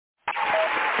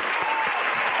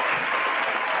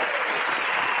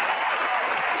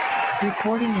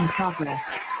Recording in progress.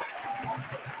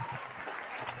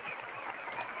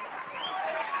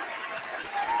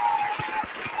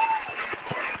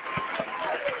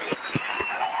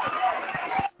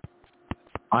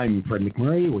 I'm Fred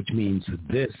McMurray, which means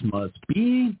this must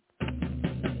be...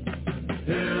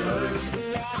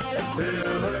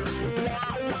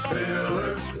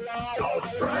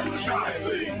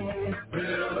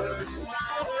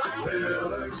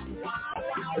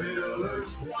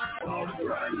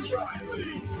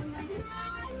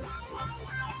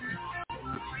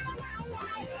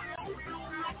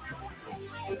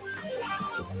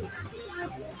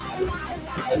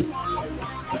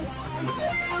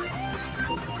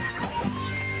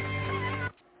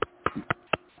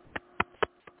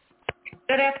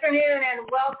 Good afternoon and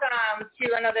welcome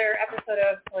to another episode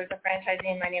of Million Dollar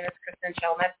Franchisee. My name is Kristin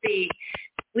Selmeczy.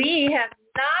 We have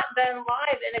not been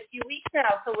live in a few weeks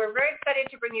now, so we're very excited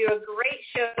to bring you a great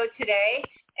show today.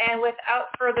 And without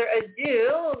further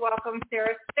ado, welcome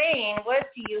Sarah Spain. What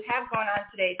do you have going on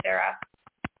today, Sarah?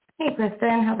 Hey,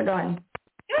 Kristin. How's it going?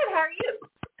 Good. How are you?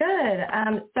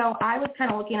 Good. So I was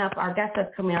kind of looking up our guest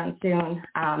that's coming on soon,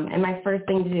 and my first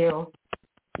thing to do,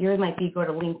 yours might be go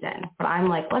to LinkedIn, but I'm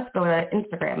like, let's go to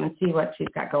Instagram and see what she's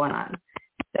got going on.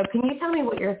 So can you tell me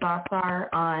what your thoughts are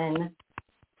on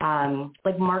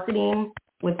like marketing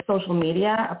with social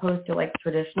media opposed to like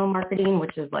traditional marketing,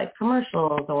 which is like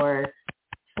commercials or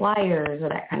flyers or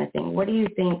that kind of thing? What do you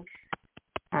think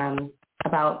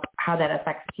about how that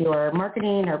affects your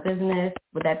marketing or business?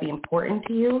 Would that be important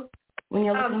to you when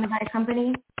you're looking to buy a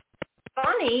company?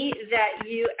 Funny that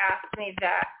you asked me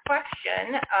that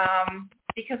question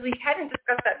because we hadn't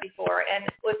discussed that before. And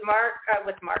with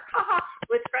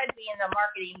with Fred being the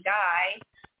marketing guy,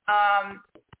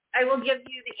 I will give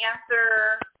you the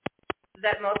answer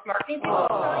that most marketing people will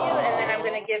tell you, and then I'm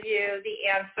going to give you the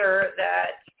answer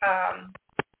that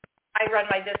I run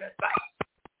my business by.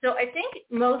 So I think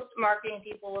most marketing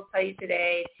people will tell you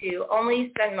today to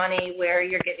only spend money where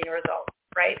you're getting results,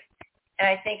 right? And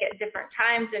I think at different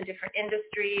times in different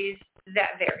industries,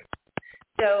 that varies.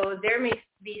 So there may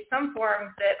be some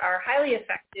forms that are highly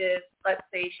effective, let's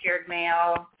say shared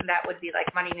mail, that would be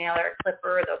like Money Mailer,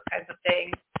 Clipper, those kinds of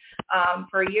things.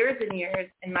 For years and years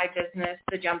in my business,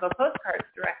 the jumbo postcards,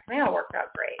 direct mail worked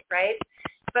out great, right?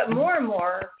 But more and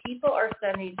more people are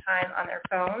spending time on their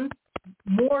phones,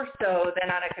 more so than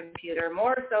on a computer,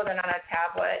 more so than on a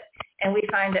tablet. And we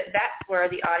find that that's where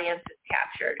the audience is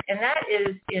captured. And that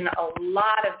is in a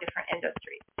lot of different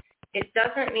industries. It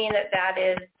doesn't mean that that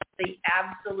is the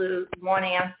absolute one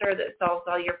answer that solves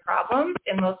all your problems.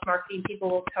 And most marketing people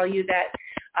will tell you that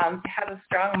to have a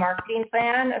strong marketing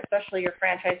plan, especially your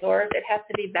franchisors, it has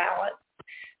to be balanced.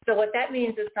 So what that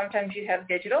means is sometimes you have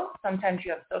digital, sometimes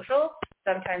you have social,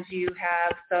 sometimes you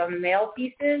have some mail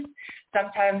pieces.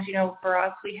 Sometimes, for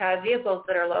us, we have vehicles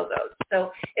that are logos.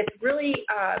 So it's really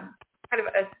kind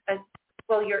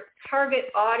of your target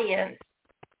audience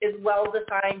is well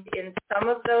defined in some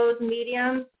of those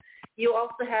mediums. You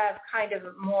also have kind of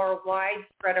a more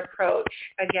widespread approach,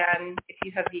 again, if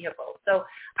you have vehicles. So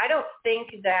I don't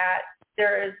think that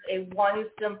there is a one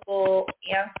simple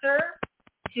answer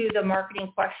to the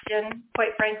marketing question,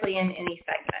 quite frankly, in any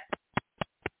segment.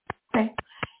 Okay.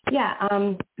 Yeah,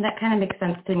 that kind of makes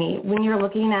sense to me. When you're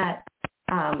looking at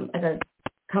as a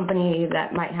company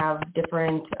that might have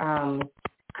different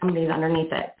companies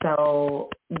underneath it, so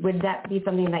would that be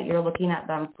something that you're looking at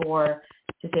them for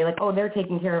to say like, oh, they're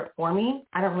taking care of it for me?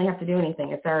 I don't really have to do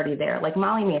anything. It's already there. Like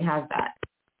Molly Maid has that.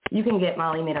 You can get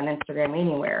Molly Maid on Instagram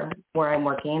anywhere where I'm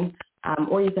working,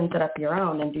 or you can set up your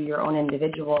own and do your own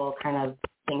individual kind of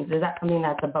things. Is that something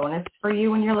that's a bonus for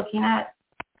you when you're looking at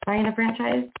buying a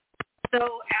franchise?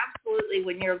 So absolutely,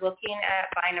 when you're looking at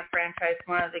buying a franchise,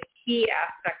 one of the key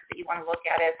aspects that you want to look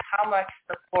at is how much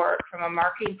support from a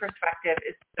marketing perspective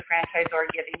is the franchisor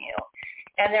giving you.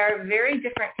 And there are very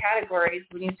different categories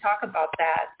when you talk about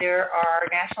that. There are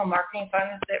national marketing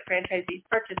funds that franchisees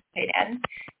participate in,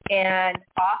 and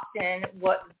often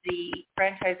what the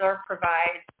franchisor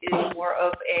provides is more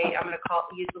of a, I'm going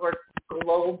to use the word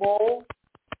global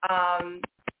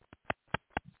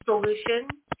solution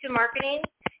to marketing,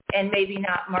 and maybe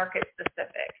not market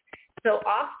specific. So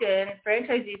often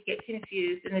franchisees get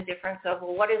confused in the difference of,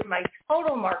 well, what is my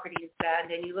total marketing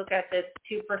spend? And you look at this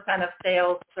 2% of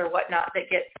sales or whatnot that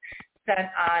gets spent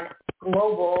on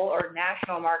global or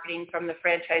national marketing from the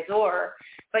franchisor,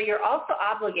 but you're also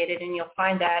obligated, and you'll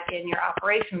find that in your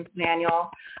operations manual,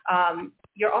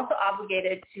 you're also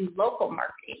obligated to local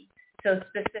marketing. So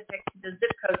specific to the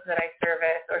zip codes that I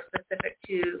service, or specific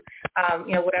to,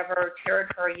 whatever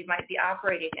territory you might be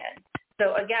operating in.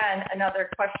 So again,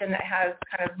 another question that has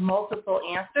kind of multiple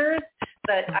answers,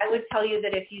 but I would tell you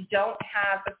that if you don't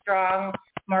have a strong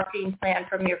marketing plan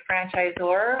from your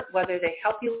franchisor, whether they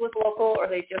help you with local or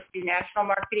they just do national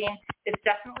marketing, it's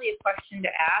definitely a question to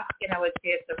ask, and I would say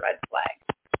it's a red flag.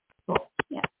 Cool.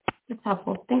 Yeah, that's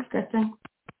helpful. Thanks, Kristin.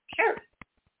 Sure.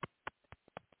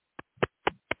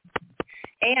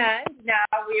 And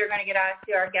now we are going to get on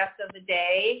to our guest of the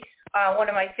day, one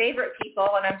of my favorite people,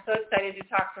 and I'm so excited to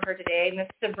talk to her today, Ms.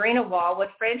 Sabrina Wall with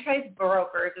Franchise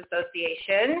Brokers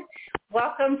Association.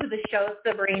 Welcome to the show,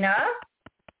 Sabrina.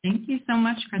 Thank you so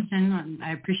much, Kristin.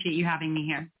 I appreciate you having me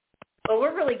here. Well,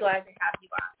 we're really glad to have you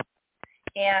on.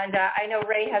 And I know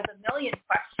Ray has a million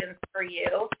questions for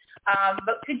you,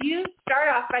 but could you start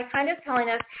off by kind of telling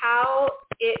us how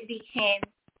it became,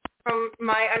 from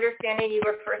my understanding, you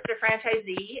were first a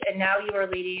franchisee, and now you are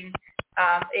leading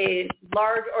a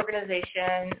large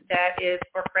organization that is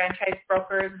for franchise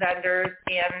brokers, vendors,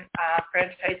 and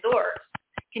franchisors.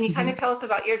 Can you kind of tell us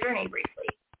about your journey briefly?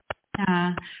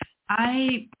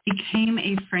 I became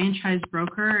a franchise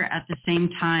broker at the same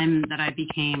time that I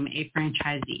became a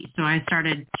franchisee. So I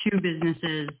started two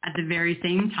businesses at the very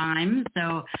same time.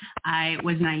 So I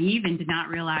was naive and did not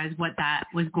realize what that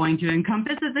was going to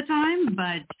encompass at the time,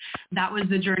 but that was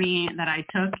the journey that I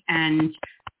took. And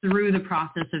through the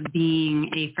process of being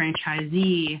a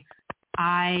franchisee,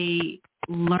 I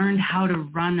learned how to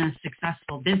run a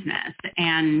successful business,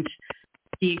 and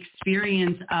the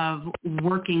experience of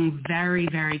working very,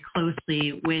 very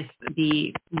closely with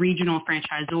the regional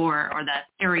franchisor or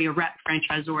the area rep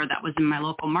franchisor that was in my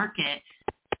local market,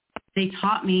 they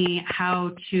taught me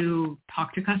how to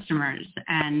talk to customers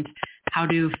and how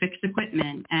to fix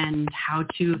equipment and how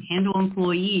to handle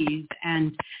employees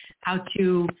and how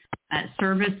to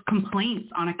service complaints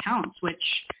on accounts, which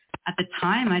at the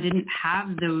time I didn't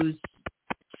have those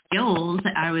skills.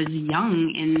 I was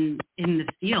young in the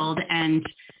field and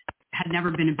had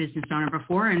never been a business owner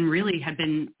before and really had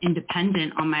been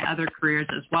independent on my other careers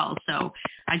as well. So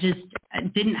I just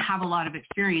didn't have a lot of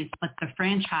experience, but the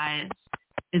franchise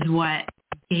is what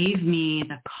gave me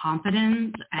the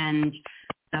confidence and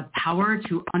the power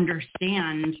to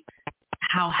understand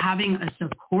how having a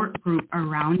support group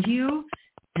around you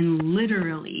can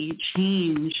literally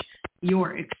change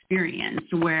your experience,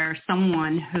 where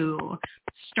someone who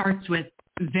starts with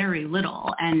very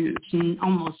little and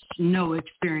almost no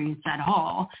experience at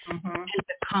all can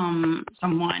become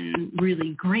someone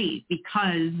really great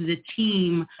because the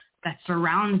team that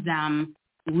surrounds them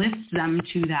lifts them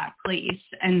to that place.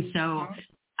 And so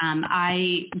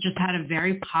I just had a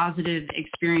very positive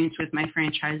experience with my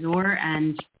franchisor.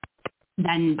 And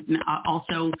then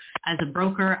also as a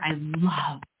broker, I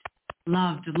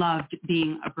loved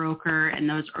being a broker in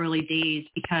those early days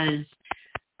because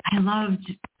I loved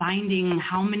finding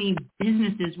how many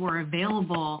businesses were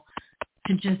available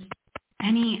to just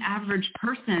any average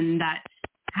person that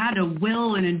had a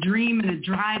will and a dream and a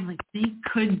drive, like they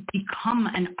could become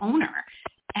an owner.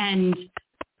 And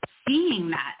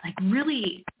seeing that, like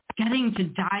really getting to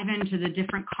dive into the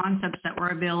different concepts that were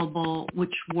available,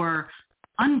 which were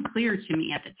unclear to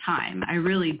me at the time. I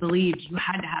really believed you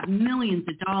had to have millions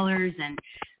of dollars and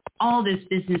all this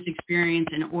business experience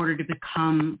in order to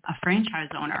become a franchise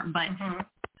owner. But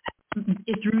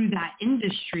through that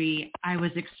industry, I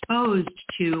was exposed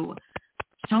to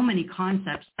so many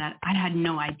concepts that I had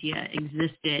no idea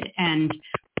existed. And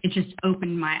it just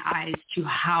opened my eyes to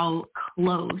how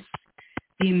close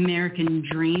the American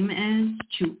dream is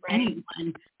to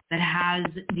anyone that has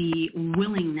the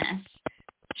willingness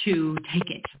to take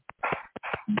it.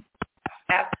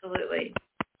 Absolutely.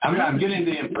 I'm getting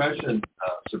the impression,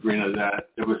 Sabrina, that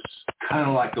it was kind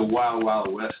of like the Wild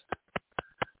Wild West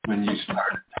when you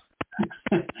started.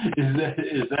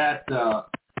 Is that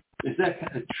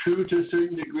kind of true to a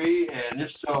certain degree? And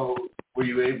if so, were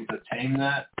you able to tame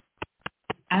that?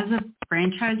 As a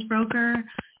franchise broker,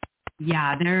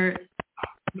 yeah,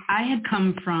 I had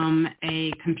come from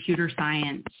a computer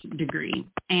science degree,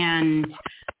 and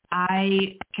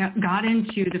I got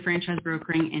into the franchise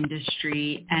brokering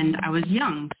industry, and I was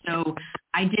young, so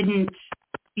I didn't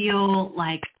feel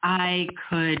like I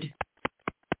could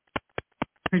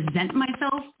present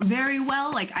myself very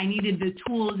well. Like I needed the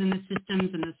tools and the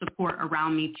systems and the support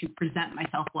around me to present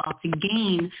myself well, to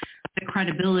gain the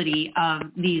credibility of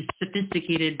these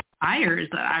sophisticated buyers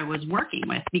that I was working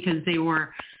with, because they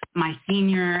were my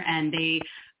senior and they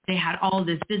had all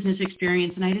this business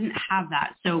experience, and I didn't have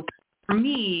that. So for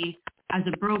me, as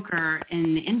a broker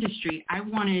in the industry, I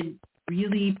wanted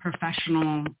really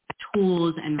professional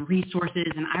tools and resources,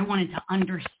 and I wanted to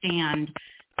understand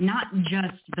not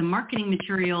just the marketing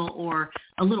material or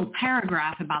a little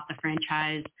paragraph about the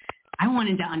franchise. I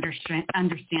wanted to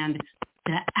understand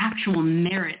the actual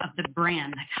merit of the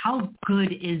brand. Like, how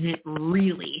good is it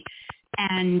really?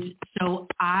 And so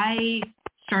I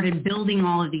started building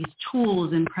all of these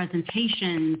tools and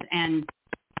presentations and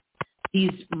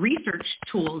these research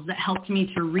tools that helped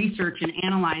me to research and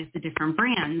analyze the different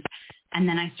brands. And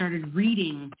then I started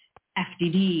reading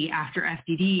FDD after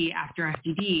FDD after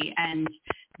FDD. And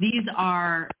these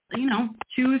are,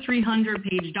 200-300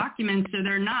 page documents. So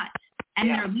they're not, and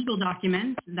they're legal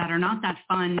documents that are not that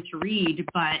fun to read,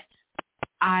 but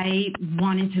I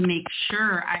wanted to make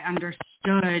sure I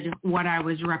understood what I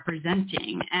was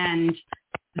representing. And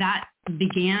that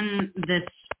began this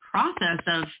process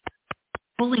of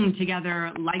pulling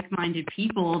together like-minded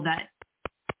people that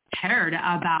cared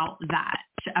about that,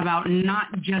 about not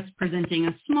just presenting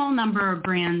a small number of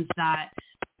brands that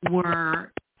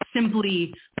were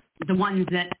simply the ones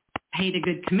that paid a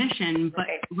good commission, but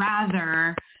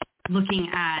rather looking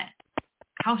at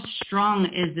how strong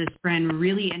is this brand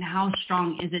really and how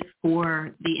strong is it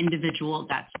for the individual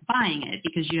that's buying it,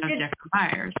 because you have different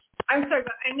buyers. I'm sorry,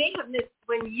 but I may have missed,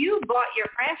 when you bought your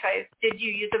franchise, did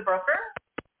you use a broker?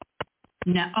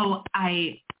 No,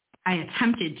 I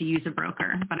attempted to use a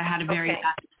broker, but I had a very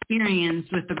bad experience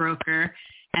with the broker,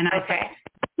 and I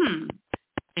thought,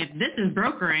 if this is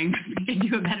brokering, we can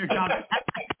do a better job at that.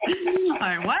 All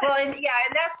right, what? Well, and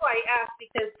that's why I asked,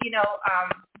 because,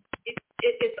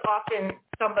 it's often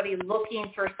somebody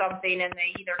looking for something and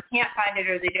they either can't find it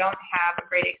or they don't have a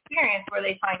great experience where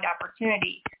they find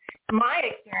opportunity. My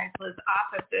experience was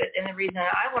opposite, and the reason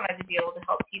I wanted to be able to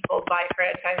help people buy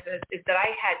franchises is that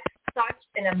I had such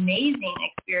an amazing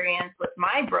experience with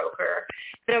my broker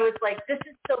that I was like, this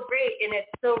is so great and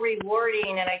it's so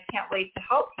rewarding and I can't wait to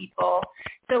help people.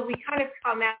 So we kind of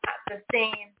come at the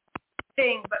same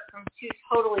thing but from two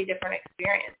totally different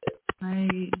experiences.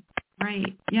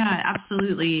 Right. Yeah,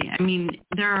 absolutely. I mean,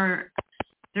 there's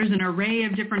an array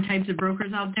of different types of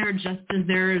brokers out there, just as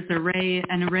there's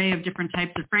an array of different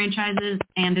types of franchises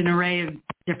and an array of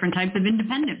different types of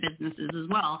independent businesses as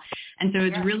well. And so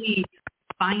it's really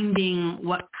finding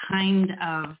what kind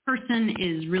of person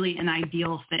is really an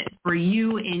ideal fit for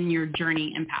you in your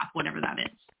journey and path, whatever that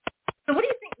is. So what do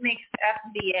you think makes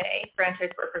FBA,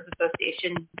 Franchise Brokers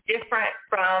Association, different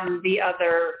from the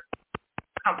other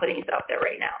companies out there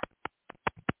right now?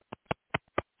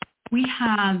 We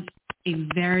have a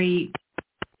very,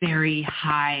 very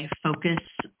high focus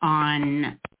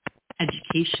on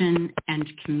education and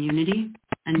community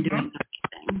and doing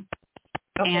everything.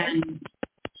 And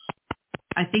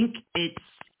I think it's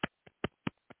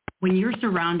when you're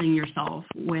surrounding yourself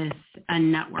with a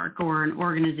network or an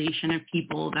organization of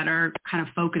people that are kind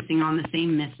of focusing on the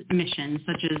same mission,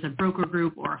 such as a broker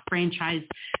group or a franchise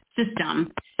system,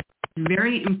 it's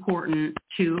very important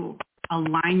to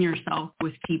align yourself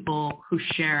with people who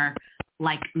share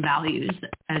like values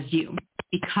as you,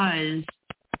 because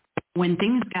when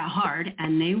things get hard,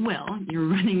 and they will, you're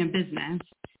running a business,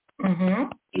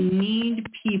 you need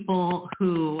people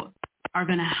who are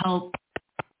going to help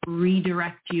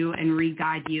redirect you and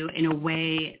re-guide you in a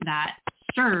way that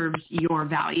serves your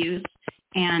values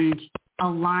and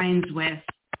aligns with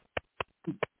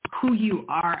who you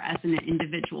are as an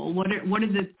individual. What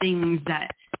are the things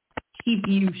that keep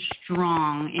you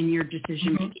strong in your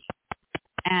decision making?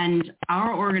 And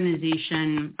our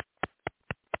organization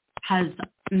has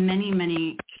many,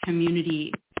 many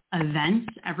community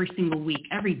events every single week.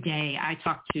 Every day I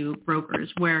talk to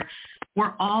brokers where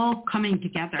we're all coming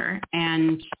together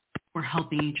and we're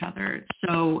helping each other.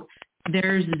 So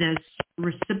there's this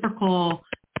reciprocal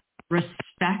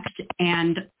respect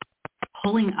and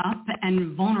pulling up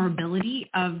and vulnerability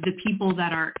of the people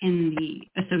that are in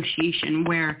the association,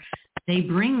 where they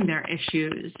bring their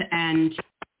issues and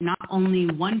not only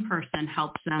one person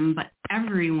helps them, but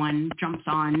everyone jumps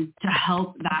on to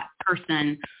help that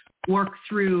person work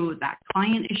through that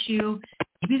client issue.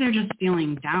 Maybe they're just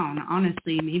feeling down,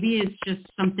 honestly. Maybe it's just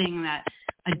something that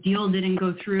a deal didn't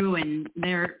go through and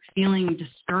they're feeling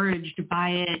discouraged by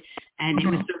it, and it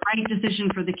was the right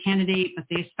decision for the candidate, but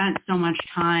they spent so much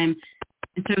time.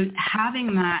 And so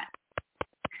having that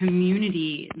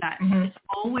community that is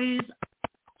always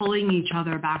pulling each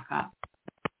other back up,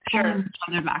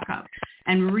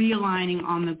 and realigning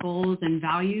on the goals and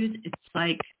values,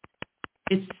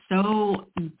 it's so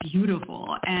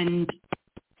beautiful. And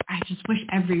I just wish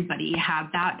everybody had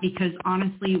that, because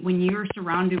honestly, when you're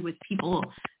surrounded with people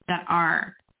that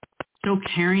are so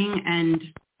caring and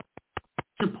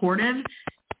supportive,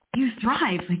 you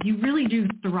thrive. Like, you really do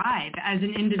thrive as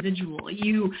an individual.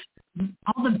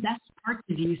 All the best parts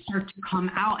of you start to come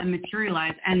out and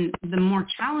materialize. And the more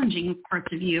challenging parts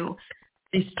of you,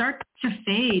 they start to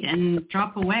fade and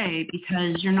drop away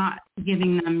because you're not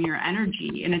giving them your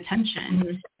energy and attention.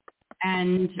 Mm-hmm.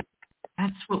 And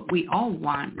that's what we all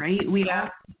want, right? We all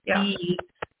be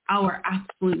our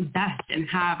absolute best and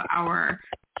have our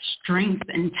strengths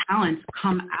and talents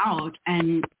come out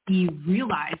and be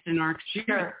realized in our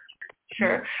experience.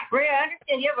 Sure. Ray, I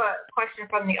understand you have a question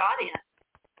from the audience.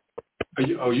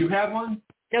 You have one?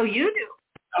 No, you do.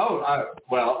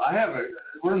 Well, I have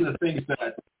one of the things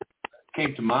that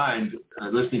came to mind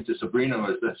listening to Sabrina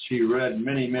was that she read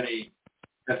many, many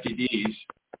FDDs,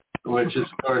 which of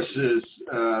course is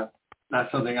not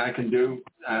something I can do.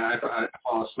 I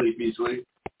fall asleep easily.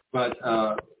 But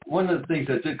one of the things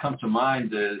that did come to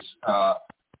mind is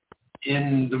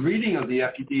in the reading of the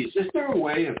FDDs, is there a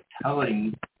way of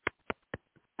telling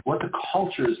what the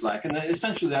culture is like? And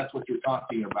essentially that's what you're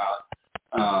talking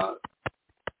about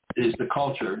is the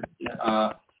culture.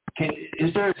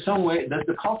 Is there some way, does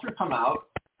the culture come out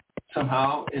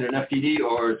somehow in an FDD,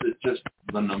 or is it just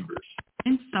the numbers?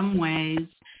 In some ways,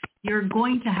 you're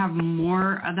going to have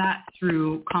more of that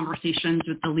through conversations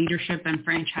with the leadership and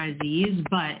franchisees,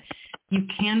 but you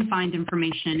can find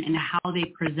information in how they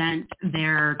present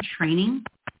their training.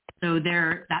 So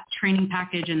that training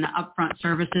package and the upfront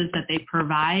services that they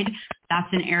provide,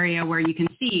 that's an area where you can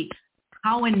see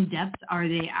how in depth are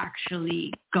they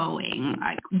actually going?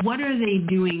 Like, what are they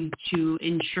doing to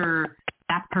ensure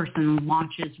that person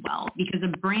launches well? Because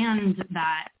a brand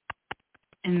that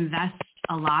invests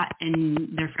a lot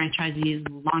in their franchisees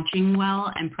launching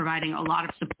well and providing a lot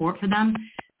of support for them,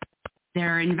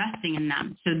 they're investing in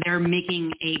them. So they're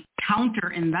making a counter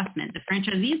investment. The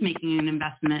franchisee is making an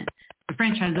investment. The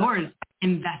franchisor is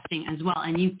investing as well.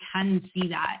 And you can see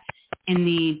that in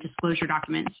the disclosure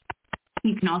documents.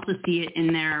 You can also see it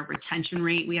in their retention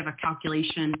rate. We have a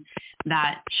calculation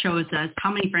that shows us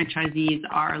how many franchisees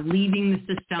are leaving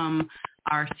the system,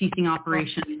 are ceasing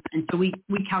operations. And so we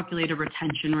calculate a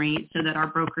retention rate so that our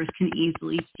brokers can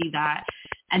easily see that.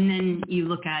 And then you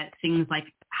look at things like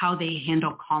how they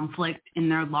handle conflict in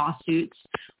their lawsuits.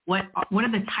 What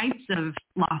are the types of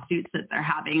lawsuits that they're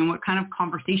having and what kind of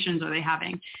conversations are they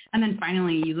having? And then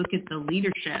finally, you look at the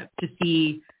leadership to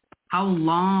see how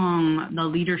long the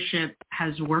leadership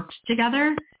has worked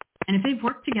together. And if they've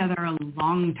worked together a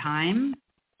long time,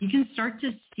 you can start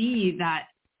to see that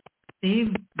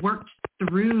they've worked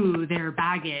through their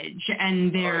baggage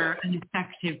and they're an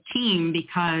effective team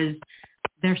because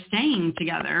they're staying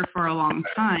together for a long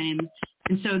time.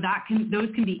 And so those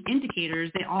can be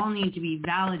indicators. They all need to be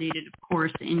validated, of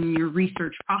course, in your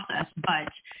research process,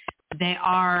 but they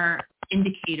are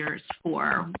indicators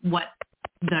for what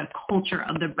the culture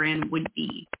of the brand would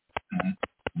be.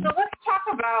 So let's talk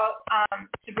about,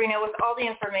 Sabrina, with all the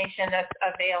information that's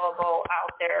available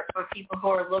out there for people who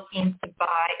are looking to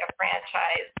buy a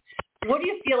franchise, what do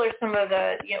you feel are some of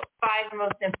the 5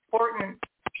 most important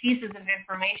pieces of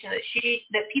information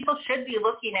that people should be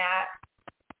looking at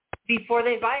before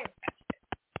they buy a franchise?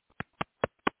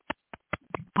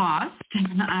 Cost,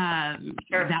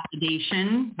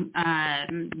 validation,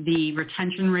 the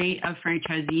retention rate of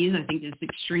franchisees, I think is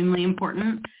extremely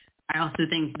important. I also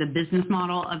think the business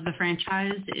model of the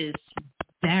franchise is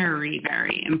very,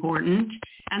 very important.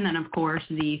 And then, of course,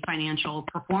 the financial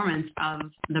performance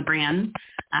of the brand.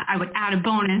 I would add a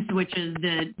bonus, which is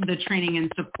the training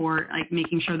and support, like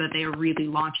making sure that they are really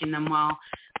launching them well.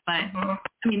 But, I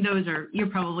mean, you're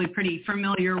probably pretty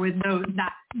familiar with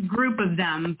that group of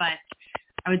them. But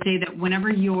I would say that whenever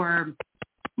you're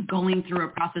going through a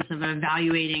process of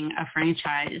evaluating a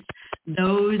franchise,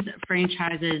 those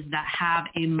franchises that have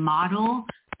a model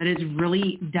that is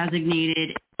really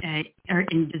designated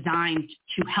and designed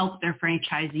to help their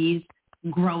franchisees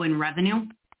grow in revenue,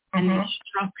 and they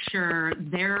structure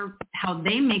how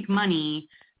they make money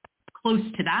close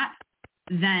to that,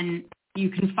 then you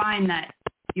can find that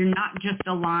you're not just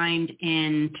aligned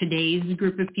in today's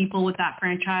group of people with that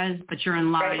franchise, but you're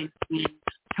in line with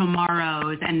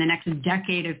tomorrow's and the next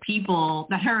decade of people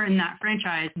that are in that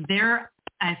franchise. They're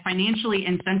financially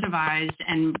incentivized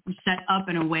and set up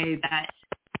in a way that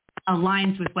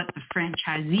aligns with what the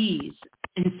franchisees'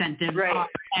 incentives are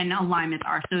and alignments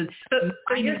are. So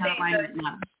you're saying alignment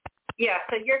now. Yeah,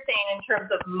 so you're saying in terms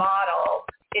of model,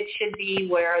 it should be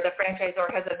where the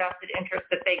franchisor has a vested interest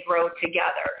that they grow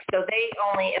together. So they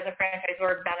only, as a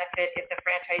franchisor, benefit if the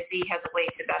franchisee has a way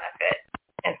to benefit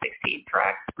and succeed,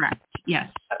 correct? Correct, yes.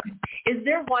 Okay. Is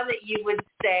there one that you would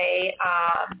say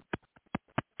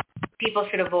people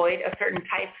should avoid, a certain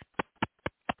type?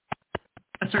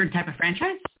 A certain type of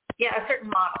franchise? Yeah, a certain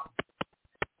model.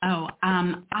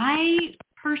 I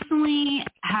personally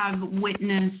have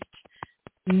witnessed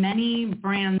many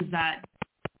brands that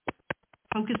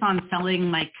focus on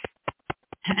selling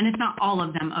and it's not all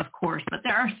of them, of course, but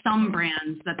there are some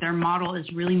brands that their model is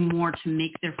really more to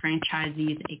make their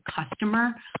franchisees a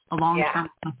customer, a long-term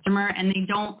customer, and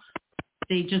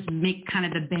they just make kind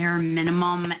of the bare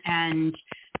minimum and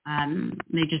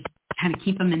they just kind of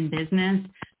keep them in business.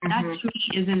 That to me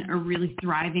isn't a really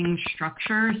thriving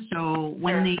structure. So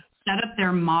when they set up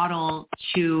their model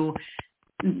to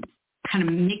kind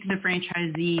of make the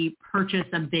franchisee purchase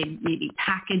a big maybe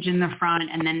package in the front,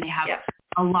 and then they have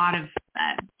a lot of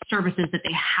services that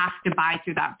they have to buy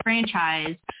through that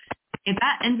franchise, if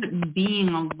that ends up being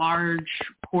a large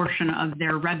portion of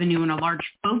their revenue and a large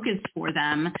focus for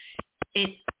them,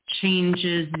 it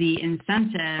changes the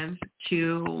incentive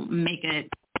to make it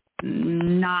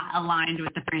not aligned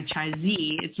with the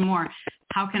franchisee. It's more,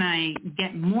 how can I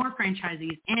get more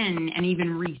franchisees in and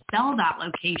even resell that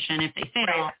location if they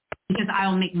fail? Because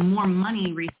I'll make more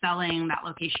money reselling that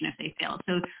location if they fail.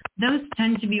 So those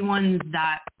tend to be ones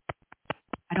that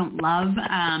I don't love.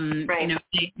 You know,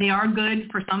 they are good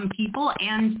for some people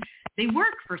and they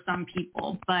work for some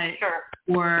people, but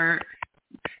for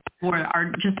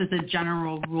our, just as a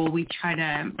general rule, we try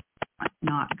to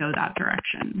not go that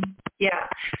direction. Yeah.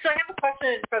 So I have a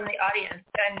question from the audience,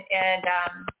 and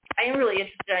I am really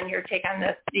interested in your take on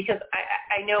this because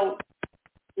I know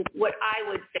what I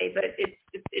would say, but it's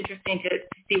interesting to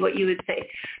see what you would say.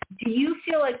 Do you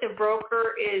feel like the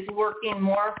broker is working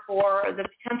more for the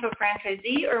potential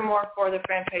franchisee or more for the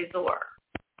franchisor?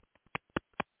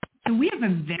 So we have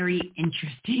a very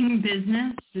interesting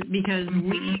business because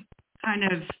we kind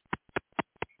of,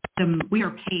 we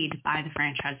are paid by the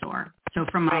franchisor. So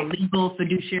from a legal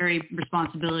fiduciary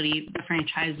responsibility, the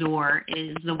franchisor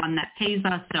is the one that pays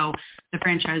us. So the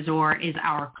franchisor is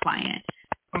our client.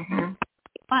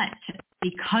 But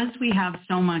because we have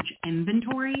so much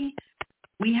inventory,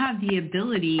 we have the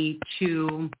ability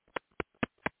to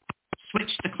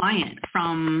switch the client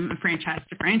from franchise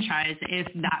to franchise if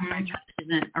that franchise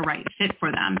isn't a right fit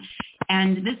for them.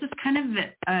 And this is kind of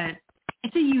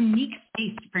it's a unique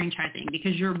space to franchising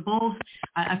because you're both,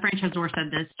 a franchisor said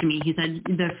this to me. He said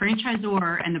the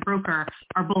franchisor and the broker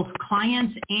are both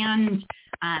clients and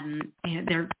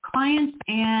they're clients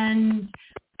and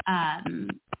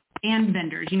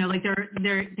vendors. You know, like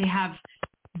they have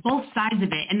both sides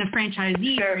of it, and the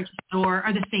franchisee franchisor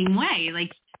are the same way.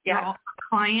 Like you're all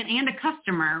a client and a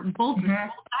customer, both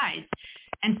sides.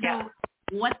 And so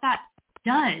what that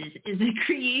does is it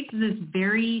creates this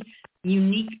very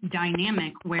unique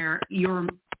dynamic where you're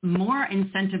more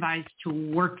incentivized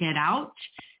to work it out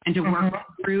and to work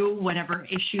through whatever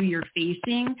issue you're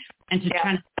facing and to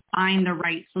try to find the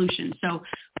right solution. So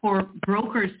for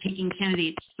brokers taking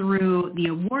candidates through the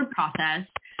award process,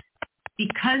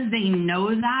 because they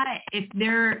know that if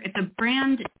the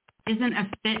brand isn't a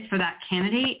fit for that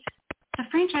candidate, the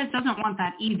franchise doesn't want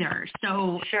that either.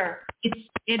 So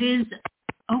it is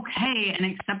okay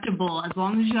and acceptable as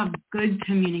long as you have good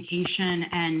communication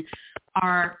and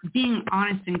are being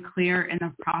honest and clear in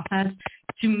the process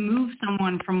to move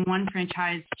someone from one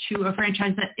franchise to a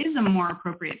franchise that is a more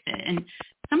appropriate fit. And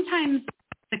sometimes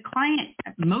the client,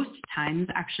 most times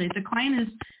actually, the client is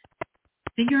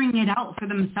figuring it out for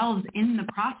themselves in the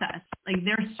process. Like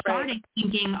they're starting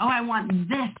thinking, oh, I want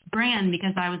this brand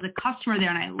because I was a customer there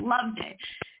and I loved it.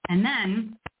 And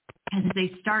then as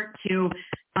they start to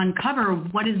uncover,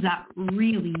 what does that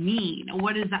really mean?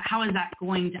 What is that? How is that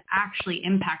going to actually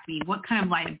impact me? What kind of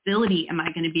liability am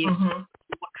I going to be?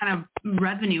 What kind of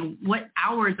revenue? What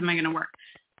hours am I going to work?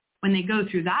 When they go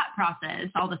through that process,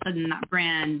 all of a sudden that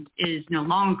brand is no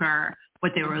longer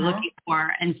what they were looking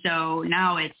for. And so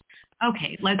now it's,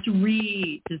 okay, let's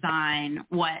redesign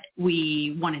what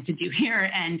we wanted to do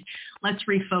here and let's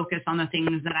refocus on the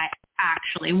things that I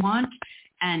actually want.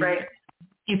 And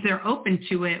if they're open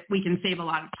to it, we can save a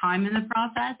lot of time in the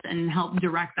process and help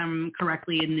direct them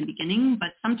correctly in the beginning.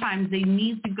 But sometimes they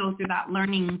need to go through that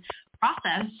learning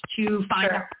process to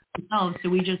find out themselves. So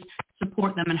we just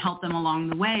support them and help them along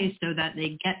the way so that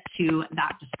they get to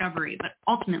that discovery. But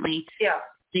ultimately,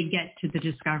 they get to the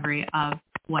discovery of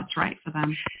what's right for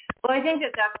them. Well, I think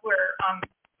that's where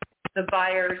the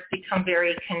buyers become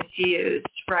very confused,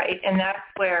 right? And that's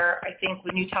where I think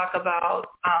when you talk about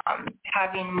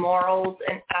having morals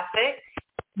and ethics,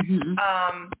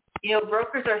 you know,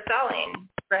 brokers are selling,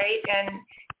 right?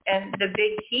 And the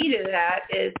big key to that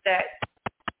is that,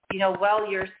 you know, while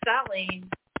you're selling,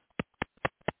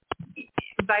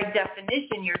 by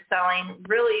definition, you're selling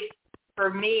really for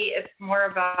me, it's more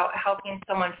about helping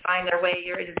someone find their way.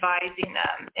 You're advising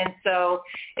them. And so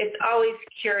it's always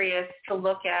curious to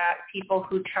look at people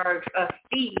who charge a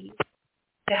fee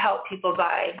to help people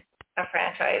buy a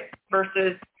franchise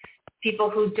versus people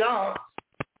who don't,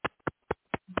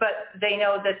 but they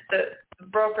know that the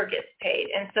broker gets paid.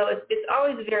 And so it's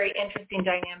always a very interesting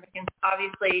dynamic. And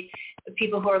obviously, the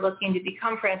people who are looking to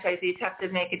become franchisees have to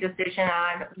make a decision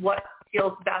on what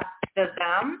feels best to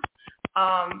them.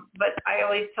 But I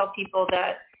always tell people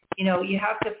that, you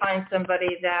have to find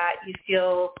somebody that you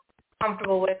feel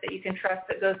comfortable with, that you can trust,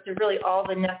 that goes through really all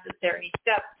the necessary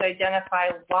steps to identify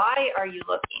why are you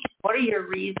looking, what are your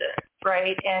reasons,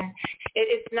 right? And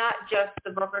it's not just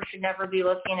the broker should never be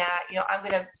looking at, I'm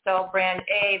going to sell brand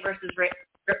A versus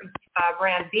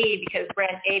brand B because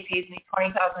brand A pays me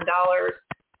 $20,000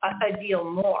 a deal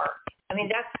more. I mean,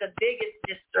 that's the biggest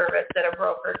disservice that a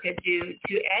broker could do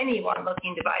to anyone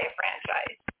looking to buy a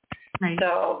franchise. Right.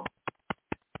 So,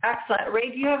 excellent. Ray,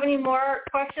 do you have any more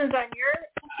questions on your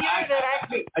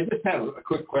computer? I just have a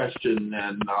quick question,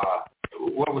 and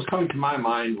what was coming to my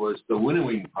mind was the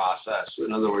winnowing process.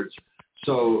 In other words,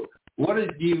 so what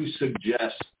did you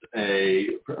suggest a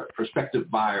prospective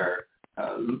buyer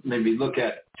maybe look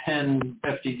at 10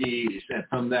 FTDs and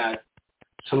from that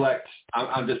select,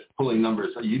 I'm just pulling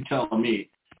numbers, so you tell me,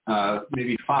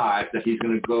 maybe 5 that he's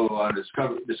going to go on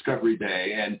Discovery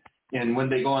Day. And when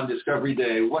they go on Discovery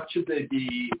Day, what should they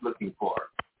be looking for?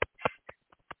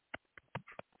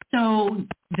 So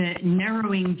the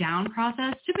narrowing down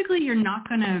process, typically you're not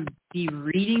going to be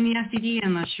reading the FDD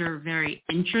unless you're very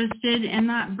interested in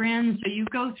that brand. So you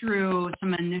go through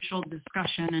some initial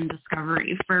discussion and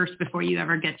discovery first before you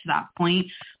ever get to that point.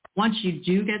 Once you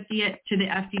do get to the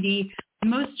FDD,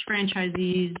 most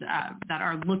franchisees that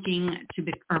are looking to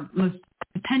be, or most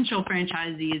potential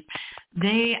franchisees,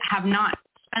 they have not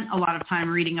spent a lot of time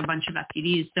reading a bunch of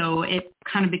FDDs, so it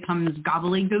kind of becomes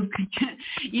gobbledygook.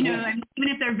 Even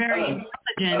if they're very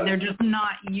intelligent, they're just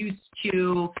not used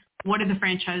to what are the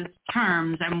franchise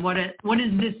terms and what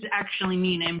does this actually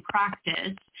mean in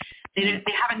practice. They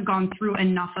haven't gone through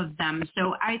enough of them.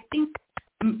 So I think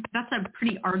that's a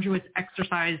pretty arduous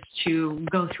exercise to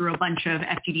go through a bunch of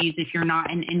FDDs if you're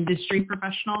not an industry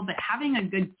professional, but having a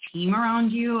good team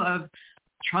around you of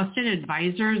trusted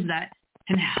advisors that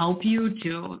can help you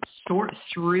to sort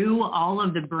through all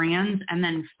of the brands and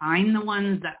then find the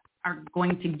ones that are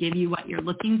going to give you what you're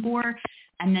looking for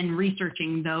and then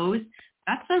researching those,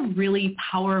 that's a really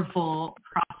powerful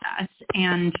process.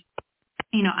 And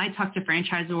I talk to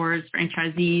franchisors,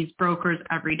 franchisees, brokers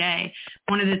every day.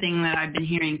 One of the things that I've been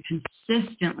hearing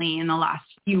consistently in the last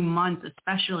few months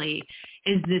especially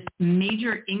is this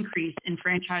major increase in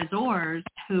franchisors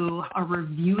who are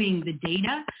reviewing the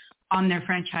data on their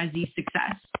franchisee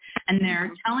success. And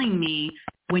they're telling me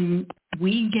when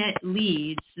we get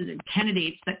leads,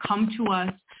 candidates that come to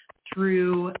us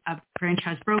through a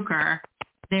franchise broker,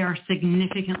 they are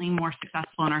significantly more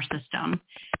successful in our system.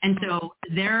 And so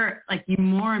they're like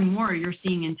more and more, you're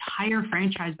seeing entire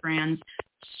franchise brands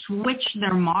switch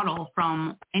their model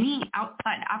from any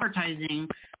outside advertising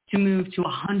to move to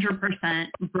 100%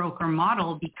 broker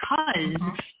model because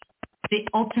the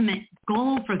ultimate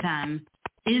goal for them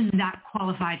is that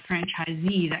qualified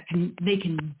franchisee that they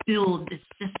can build this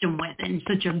system with in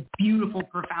such a beautiful,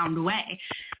 profound way.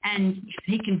 And if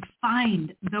they can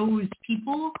find those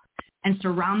people and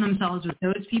surround themselves with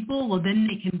those people, well, then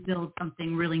they can build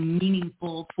something really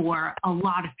meaningful for a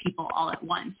lot of people all at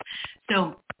once.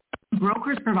 So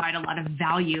brokers provide a lot of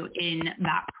value in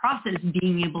that process,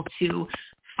 being able to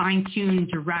fine-tune,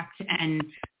 direct, and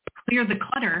clear the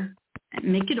clutter,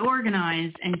 make it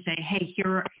organized, and say, hey,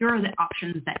 here are the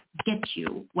options that get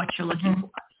you what you're looking for.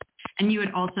 And you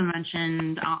had also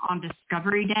mentioned on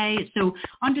Discovery Day. So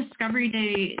on Discovery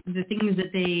Day, the things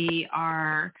that they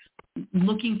are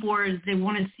looking for is they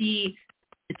want to see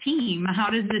the team. How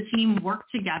does the team work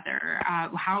together?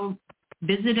 How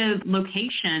visit a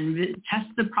location, test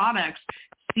the products,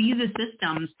 see the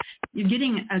systems. You're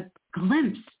getting a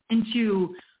glimpse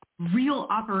into real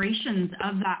operations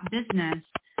of that business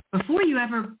before you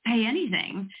ever pay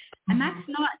anything. And that's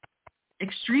not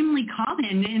extremely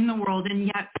common in the world. And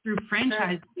yet through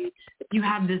franchising, you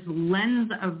have this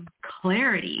lens of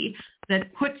clarity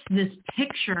that puts this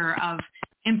picture of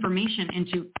information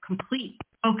into complete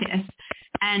focus.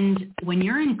 And when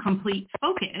you're in complete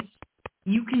focus,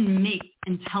 you can make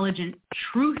intelligent,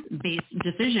 truth-based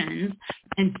decisions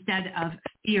instead of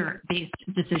fear-based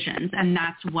decisions. And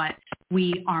that's what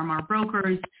we arm our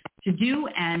brokers to do,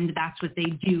 and that's what they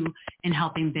do in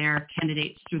helping their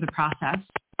candidates through the process.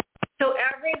 So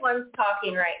everyone's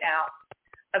talking right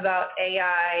now about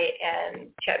AI and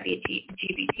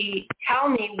ChatGPT. Tell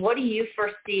me, what do you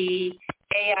foresee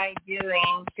AI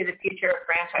doing to the future of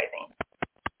franchising?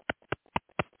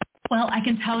 Well, I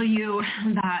can tell you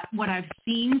that what I've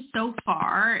seen so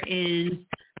far is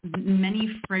many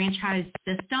franchise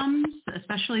systems,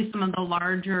 especially some of the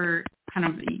larger kind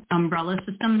of umbrella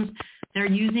systems, they're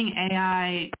using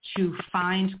AI to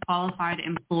find qualified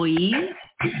employees.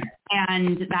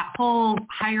 And that whole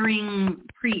hiring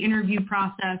pre-interview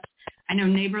process, I know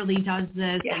Neighborly does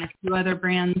this and a few other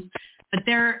brands, but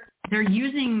they're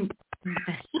using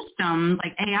the system,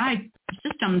 like AI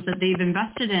systems that they've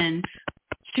invested in,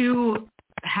 to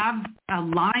have a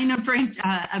line of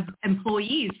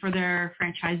employees for their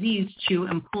franchisees to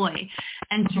employ.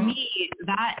 And to me,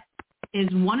 that is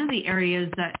one of the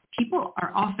areas that people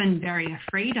are often very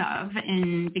afraid of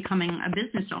in becoming a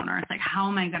business owner. It's like, how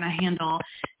am I going to handle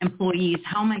employees?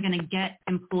 How am I going to get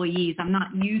employees? I'm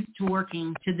not used to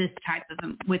working with this type of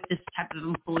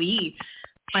employee.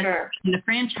 But the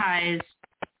franchise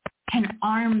can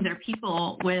arm their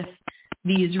people with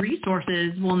these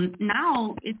resources. Well,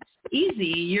 now it's easy.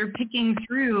 You're picking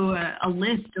through a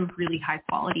list of really high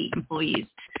quality employees.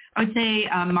 I would say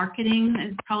marketing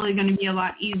is probably going to be a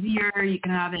lot easier. You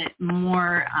can have it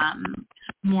more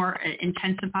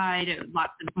intensified,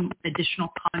 lots of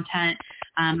additional content.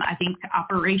 I think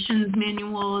operations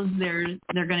manuals,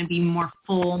 they're going to be more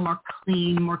full, more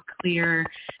clean, more clear.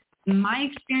 My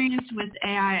experience with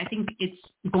AI, I think it's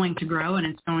going to grow and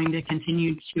it's going to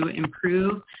continue to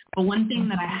improve. But one thing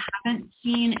that I haven't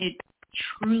seen it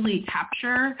truly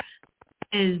capture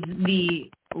is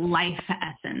the life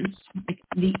essence, like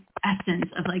the essence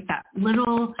of like that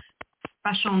little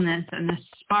specialness and the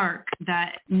spark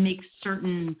that makes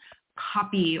certain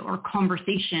copy or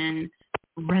conversation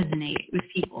resonate with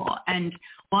people. And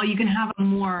while you can have a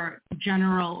more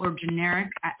general or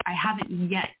generic, I haven't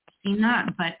yet seen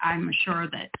that, but I'm sure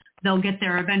that they'll get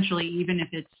there eventually, even if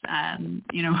it's a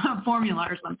formula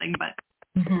or something. But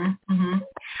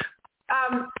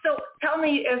so tell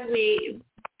me, as we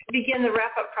begin the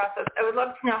wrap-up process, I would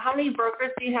love to know, how many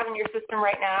brokers do you have in your system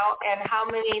right now, and how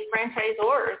many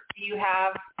franchisors do you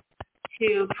have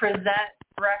to present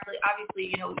directly?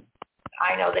 Obviously,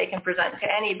 I know they can present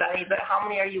to anybody, but how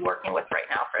many are you working with right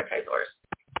now, franchisors?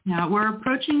 Yeah, we're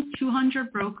approaching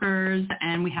 200 brokers,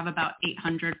 and we have about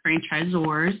 800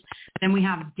 franchisors. Then we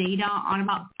have data on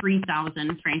about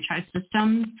 3,000 franchise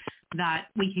systems that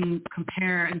we can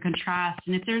compare and contrast.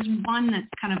 And if there's one that's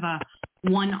kind of a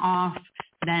one-off,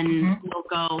 then we'll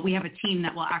go. We have a team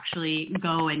that will actually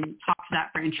go and talk to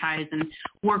that franchise and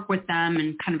work with them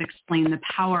and kind of explain the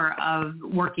power of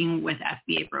working with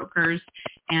FBA brokers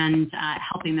and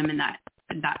helping them in that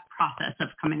process of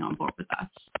coming on board with us.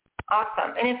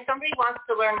 Awesome. And if somebody wants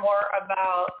to learn more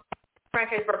about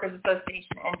Franchise Brokers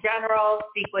Association in general,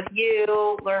 speak with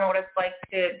you, learn what it's like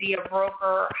to be a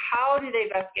broker, how do they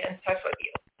best get in touch with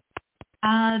you?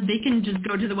 They can just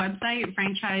go to the website,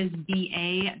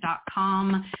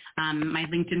 franchiseba.com. My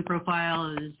LinkedIn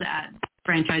profile is at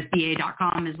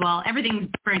franchiseba.com as well. Everything's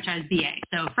Franchise BA.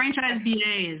 So Franchise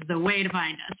BA is the way to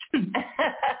find us.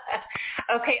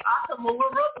 Okay, awesome. Well,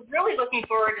 we're really looking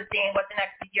forward to seeing what the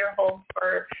next year holds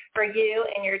for you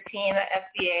and your team at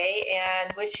FBA,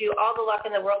 and wish you all the luck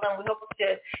in the world. And we hope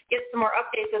to get some more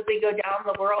updates as we go down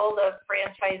the world of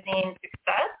franchising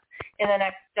success in the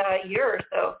next year or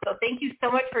so. So thank you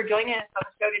so much for joining us on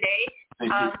the show today.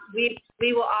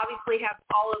 We will obviously have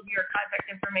all of your contact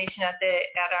information at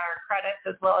our credits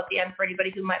as well at the end for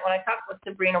anybody who might want to talk with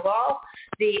Sabrina Wall,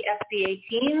 the FBA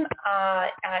team,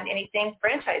 on anything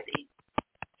franchising.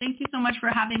 Thank you so much for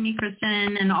having me,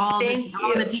 Kristin, and all the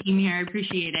team here. I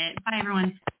appreciate it. Bye,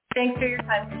 everyone. Thanks for your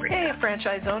time, Sabrina. Hey,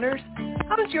 franchise owners.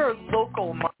 How is your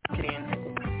local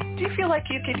marketing? Do you feel like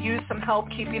you could use some help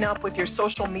keeping up with your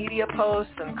social media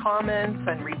posts and comments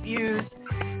and reviews?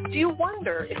 Do you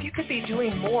wonder if you could be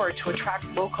doing more to attract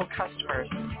local customers?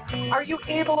 Are you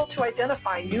able to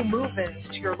identify new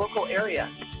move-ins to your local area?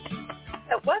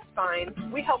 At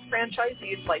Westvine, we help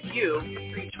franchisees like you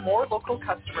reach more local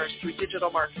customers through digital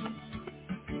marketing.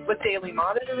 With daily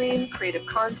monitoring, creative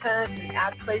content, and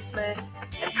ad placement,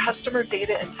 and customer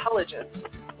data intelligence,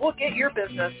 we'll get your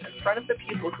business in front of the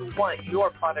people who want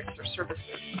your products or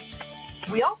services.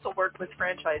 We also work with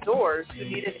franchisors who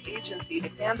need an agency to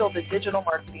handle the digital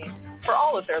marketing for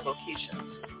all of their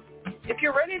locations. If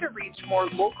you're ready to reach more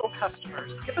local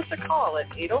customers, give us a call at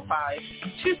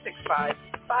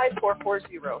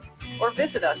 805-265-5440 or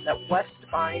visit us at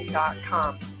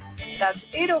westvine.com. That's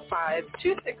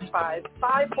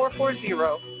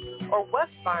 805-265-5440 or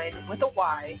westvine with a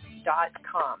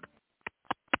Y.com.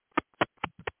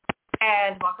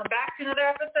 And welcome back to another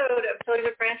episode of Stories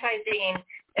of Franchising.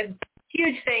 A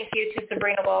huge thank you to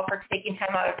Sabrina Wall for taking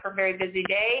time out of her very busy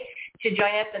day to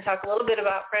join us and talk a little bit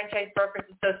about Franchise Brokers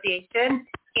Association.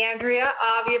 Andrea,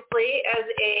 obviously, as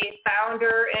a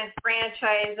founder and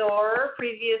franchisor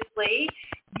previously,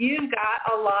 you've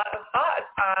got a lot of thoughts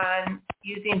on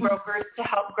using brokers to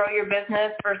help grow your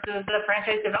business versus the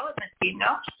franchise development team,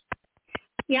 no?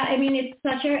 Yeah, I mean, it's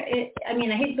such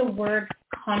I hate the word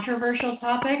controversial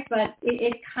topic, but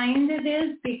it kind of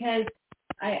is, because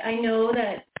I know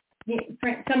that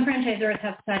some franchisors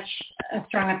have such a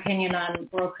strong opinion on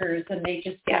brokers, and they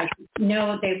just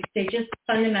they just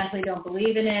fundamentally don't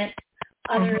believe in it.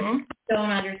 Others don't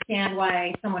understand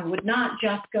why someone would not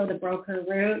just go the broker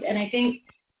route. And I think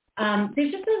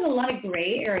there's a lot of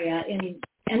gray area in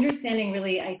understanding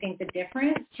really, I think, the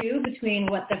difference too between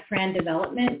what the fran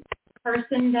development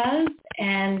person does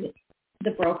and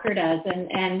the broker does.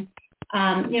 And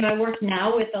I work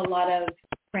now with a lot of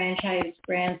franchise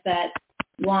brands that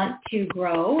want to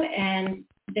grow, and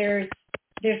there's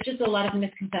just a lot of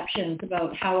misconceptions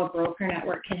about how a broker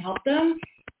network can help them.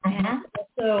 And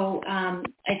also,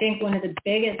 I think one of the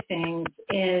biggest things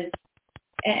is,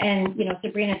 and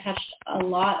Sabrina touched a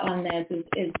lot on this,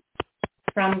 is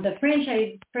from the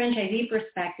franchisee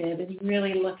perspective, is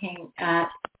really looking at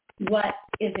what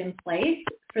is in place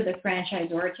for the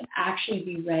franchisor to actually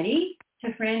be ready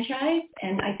to franchise.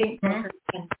 And I think brokers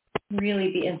can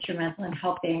really be instrumental in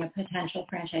helping a potential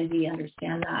franchisee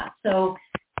understand that. So,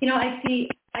 I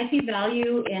see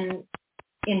value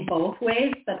in both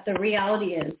ways, but the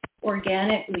reality is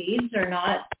organic leads are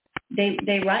not,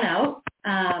 they run out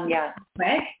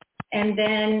quick. And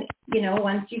then,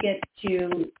 once you get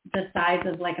to the size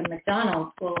of like a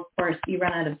McDonald's, well, of course, you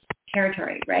run out of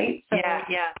territory, right? So,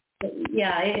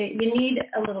 you need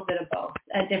a little bit of both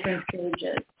at different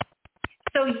stages.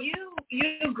 So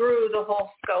you grew the whole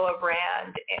SCOA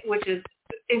brand, which is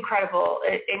incredible,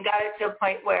 and got it to a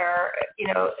point where,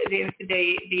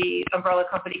 the umbrella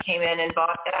company came in and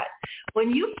bought that.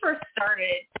 When you first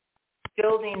started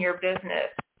building your business,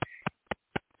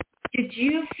 did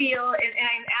you feel, and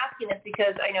I'm asking this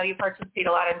because I know you participate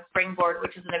a lot in Springboard,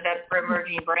 which is an event for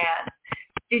emerging brands.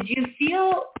 Did you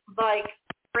feel like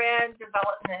brand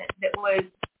development that was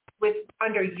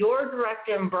under your direct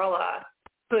umbrella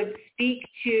could speak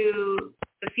to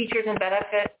the features and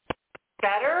benefits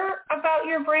better about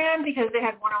your brand because they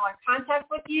had one-on-one contact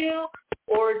with you?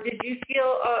 Or did you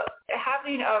feel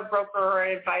having a broker or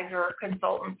advisor or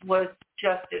consultant was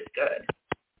just as good?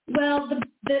 Well,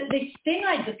 the thing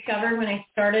I discovered when I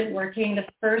started working, the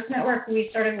first network we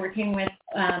started working with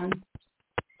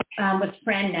was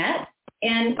FranNet.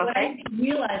 And what I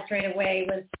realized right away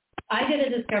was I did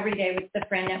a discovery day with the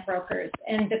FranNet brokers,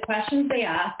 and the questions they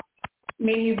asked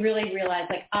made me really realize,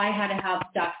 like, I had to have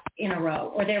ducks in a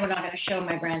row or they were not going to show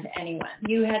my brand to anyone.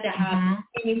 You had to have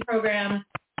a training program,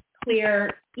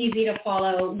 clear, easy to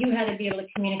follow. You had to be able to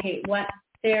communicate what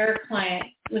their client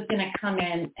was going to come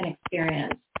in and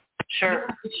experience. Sure. You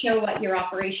had to show what your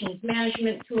operations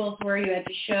management tools were. You had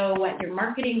to show what your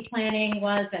marketing planning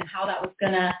was and how that was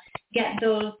going to get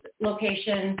those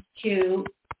locations to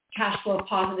cash flow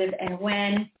positive, and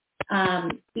when,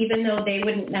 even though they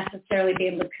wouldn't necessarily be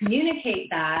able to communicate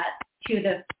that to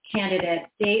the candidate,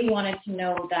 they wanted to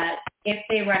know that if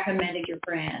they recommended your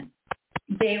brand,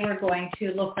 they were going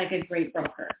to look like a great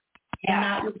broker. And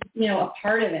that was, a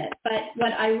part of it. But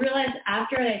what I realized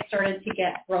after I started to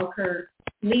get broker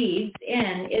leads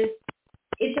in is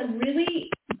it's a really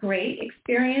great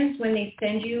experience when they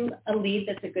send you a lead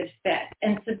that's a good fit.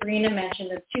 And Sabrina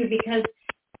mentioned this too, because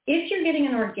if you're getting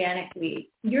an organic lead,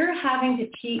 you're having to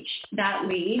teach that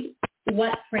lead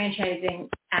what franchising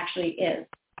actually is.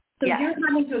 So you're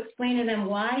having to explain to them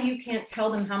why you can't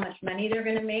tell them how much money they're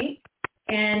going to make,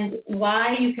 and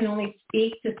why you can only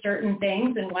speak to certain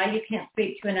things and why you can't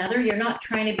speak to another. You're not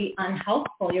trying to be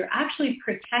unhelpful. You're actually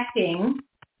protecting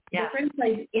the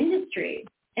franchise industry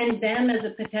and them as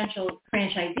a potential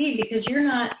franchisee, because you're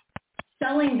not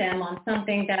selling them on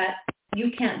something that you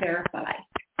can't verify.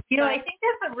 I think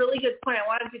that's a really good point. I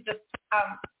wanted to just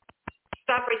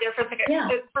stop right there for a second. Yeah.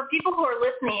 For people who are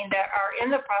listening that are in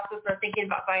the process of thinking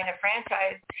about buying a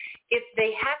franchise, if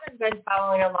they haven't been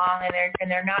following along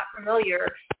and they're not familiar,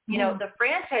 the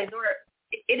franchisor,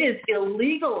 it is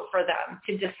illegal for them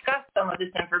to discuss some of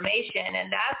this information, and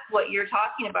that's what you're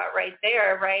talking about right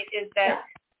there, right? Is that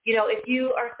if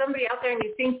you are somebody out there and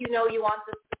you think you want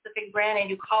this specific brand, and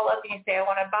you call up and you say, I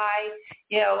want to buy,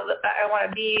 I want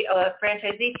to be a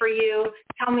franchisee for you.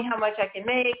 Tell me how much I can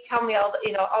make. Tell me all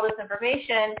this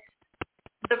information.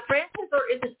 the franchisor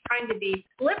isn't trying to be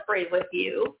slippery with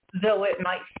you, though it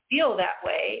might feel that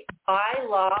way. By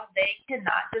law, they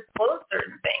cannot disclose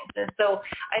certain things. And so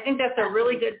I think that's a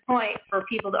really good point for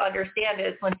people to understand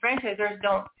is when franchisors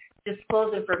don't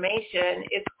disclose information,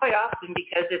 it's quite often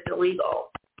because it's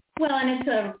illegal. Well, and it's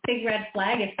a big red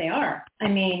flag if they are. I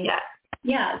mean,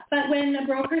 yeah. But when a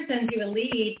broker sends you a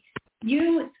lead,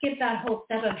 you skip that whole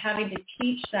step of having to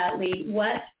teach that lead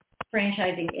what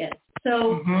franchising is.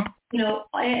 So,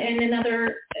 and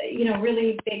another,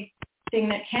 really big thing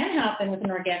that can happen with an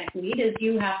organic lead is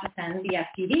you have to send the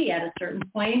FTD at a certain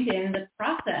point in the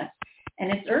process,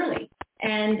 and it's early.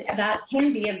 And that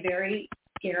can be a very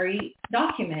scary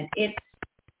document. It's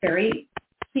very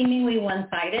seemingly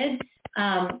one-sided.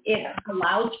 It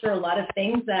allows for a lot of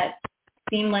things that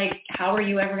seem like, how are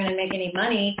you ever going to make any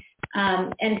money?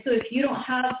 And so if you don't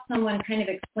have someone kind of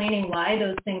explaining why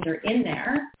those things are in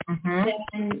there,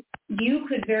 then you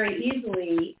could very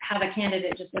easily have a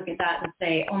candidate just look at that and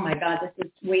say, oh my God, this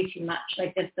is way too much.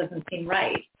 Like, this doesn't seem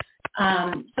right.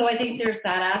 So I think there's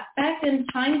that aspect, and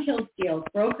time kills deals.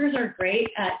 Brokers are great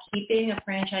at keeping a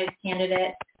franchise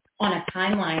candidate on a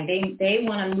timeline. They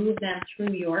want to move them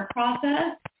through your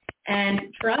process. And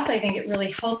for us, I think it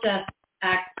really helped us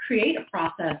create a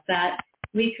process that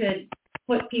we could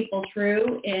put people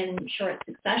through in short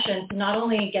succession to not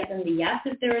only get them to yes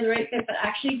if they were the right fit, but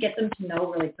actually get them to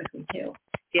no really quickly too.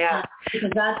 Yeah.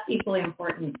 Because that's equally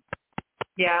important.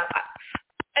 Yeah.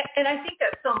 And I think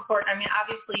that's so important. I mean,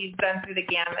 obviously you've been through the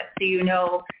gamut,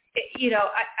 so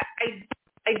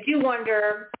I do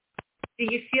wonder, do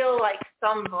you feel like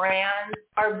some brands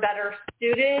are better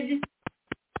suited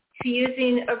to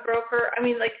using a broker? I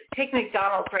mean, like, take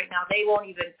McDonald's right now. They won't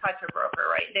even touch a broker,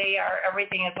 right?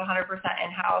 Everything is 100%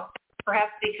 in-house,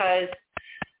 perhaps because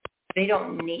they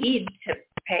don't need to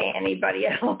pay anybody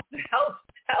else to help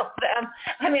them.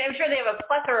 I mean, I'm sure they have a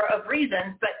plethora of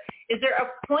reasons, but is there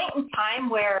a point in time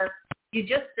where you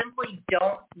just simply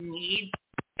don't need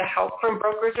the help from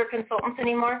brokers or consultants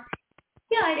anymore?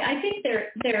 Yeah, I think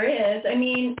there is. I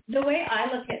mean, the way I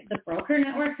look at the broker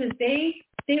networks is they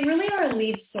really are a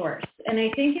lead source. And I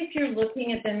think if you're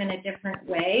looking at them in a different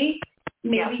way,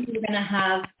 maybe you're going to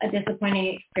have a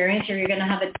disappointing experience, or you're going to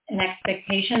have an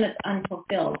expectation that's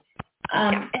unfulfilled.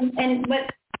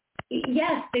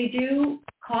 Yes, they do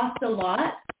cost a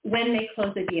lot when they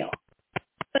close a deal.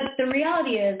 But the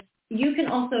reality is you can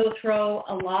also throw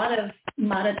a lot of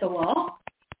mud at the wall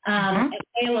and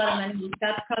pay a lot of money.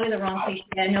 That's probably the wrong cliche.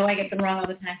 I know I get them wrong all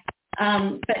the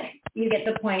time. But you get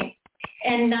the point.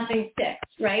 And nothing sticks,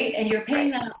 right? And you're paying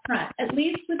that up front. At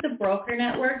least with the broker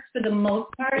networks, for the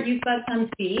most part, you've got some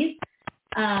fees.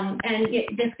 And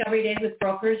discovery days with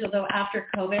brokers, although after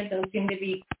COVID, those seem to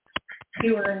be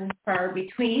fewer and far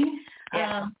between.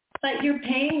 But you're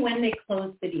paying when they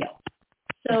close the deal.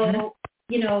 So,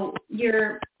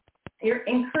 you're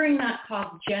incurring that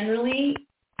cost generally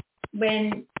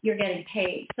when you're getting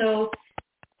paid. So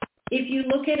if you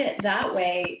look at it that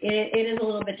way, it is a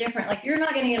little bit different. Like, you're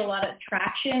not going to get a lot of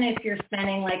traction if you're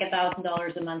spending like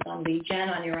 $1,000 a month on lead gen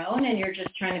on your own and you're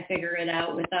just trying to figure it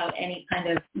out without any kind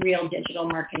of real digital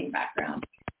marketing background.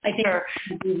 I think it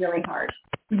would be really hard.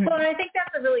 Well, and I think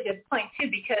that's a really good point too,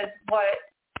 because what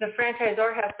the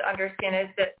franchisor has to understand is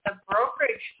that the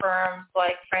brokerage firms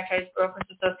like Franchise Brokers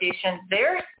Association,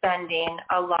 they're spending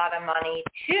a lot of money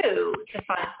too to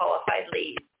find qualified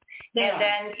leads. Yeah. And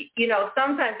then,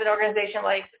 sometimes an organization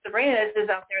like Sabrina's is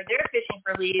out there, they're fishing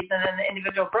for leads, and then the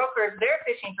individual brokers, they're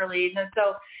fishing for leads. And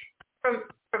so from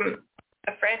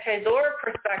a franchisor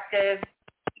perspective,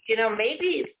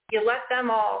 maybe you let them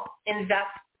all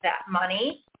invest that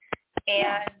money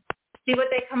and see what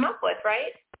they come up with,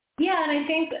 right? Yeah, and I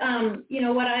think,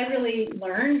 what I really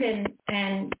learned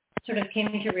and sort of came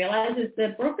to realize is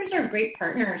that brokers are great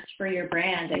partners for your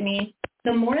brand. I mean,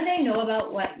 the more they know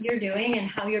about what you're doing and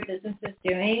how your business is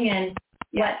doing and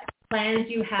what plans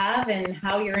you have and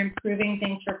how you're improving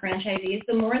things for franchisees,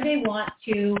 the more they want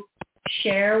to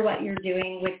share what you're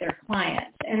doing with their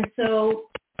clients. And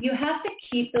so you have to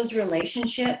keep those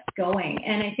relationships going.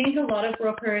 And I think a lot of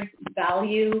brokers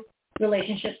value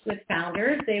relationships with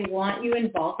founders. They want you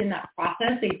involved in that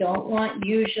process. They don't want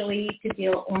usually to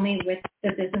deal only with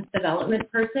the business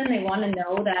development person. They want to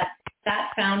know that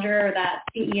founder or that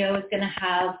CEO is going to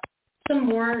have some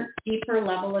more deeper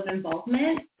level of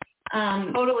involvement.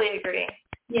 Totally agree.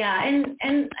 Yeah, and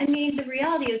I mean, the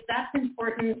reality is that's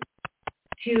important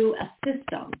to a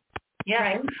system. Yeah.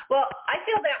 Right? Well, I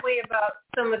feel that way about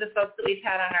some of the folks that we've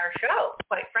had on our show,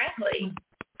 quite frankly.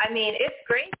 I mean, it's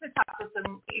great to talk to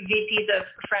some VPs of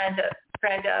friend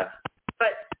of,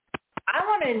 but I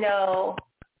want to know,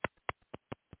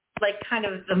 like, kind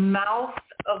of the mouth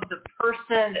of the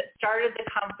person that started the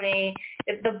company.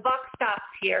 The buck stops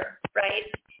here, right?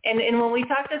 And when we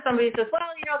talk to somebody who says, well,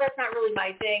 that's not really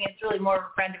my thing, it's really more of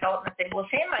a brand development thing, well,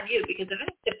 shame on you, because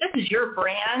if this is your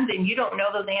brand and you don't know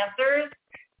those answers,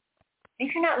 I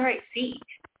think you're not in the right seat.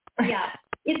 Yeah,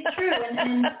 it's true.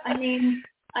 And I mean,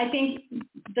 I think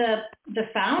the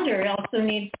founder also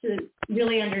needs to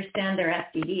really understand their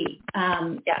FDD.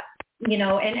 And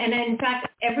in fact,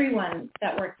 everyone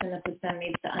that works in the system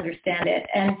needs to understand it.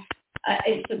 And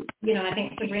I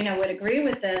think Sabrina would agree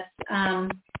with this.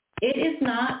 It is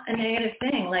not a negative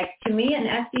thing. Like, to me, an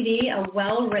FDD, a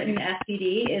well-written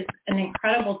FDD, is an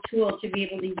incredible tool to be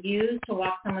able to use to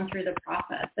walk someone through the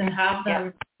process and have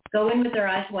them go in with their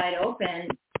eyes wide open,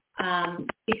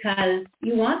 because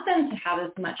you want them to have as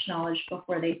much knowledge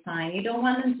before they sign. You don't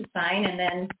want them to sign and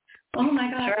then, oh my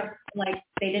God, like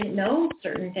they didn't know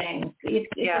certain things. It's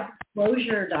a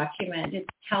disclosure document. It's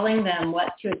telling them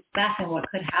what to expect and what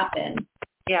could happen.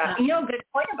 Yeah, a good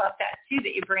point about that too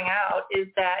that you bring out is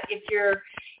that if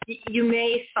you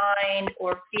may find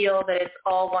or feel that it's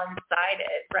all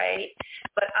one-sided, right?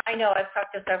 But I know I've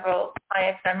talked to several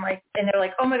clients and they're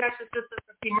like, oh my gosh, this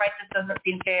doesn't seem right, this doesn't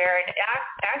seem fair. And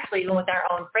actually, even with our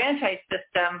own franchise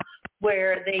system,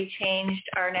 where they changed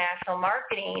our national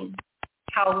marketing,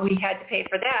 how we had to pay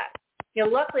for that.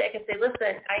 Luckily I could say,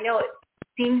 listen, I know it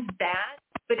seems bad,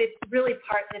 but it's really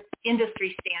it's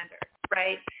industry standard,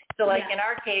 right? So in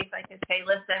our case, I could say,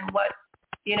 listen, what,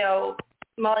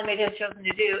 Molly Maid has chosen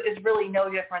to do is really no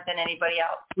different than anybody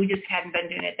else. We just hadn't been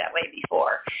doing it that way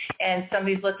before. And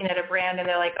somebody's looking at a brand and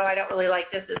they're like, oh, I don't really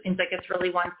like this. It seems like it's really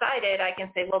one-sided. I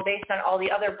can say, well, based on all the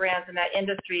other brands in that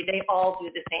industry, they all do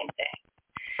the same thing.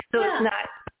 So it's not,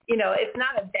 it's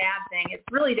not a bad thing. It's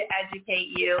really to educate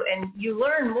you, and you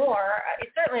learn more.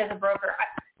 Certainly as a broker,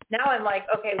 now I'm like,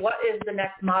 okay, what is the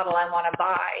next model I want to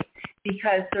buy?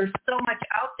 Because there's so much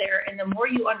out there, and the more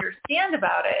you understand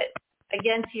about it,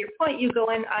 again, to your point, you go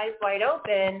in eyes wide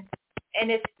open, and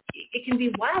it can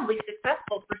be wildly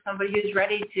successful for somebody who's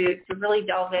ready to really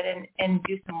delve in and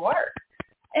do some work.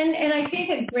 And I think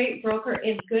a great broker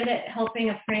is good at helping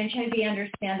a franchisee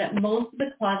understand that most of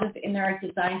the clauses in there are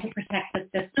designed to protect the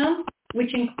system,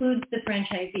 which includes the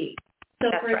franchisee. So,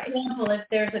 for example, if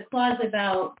there's a clause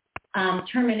about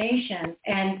termination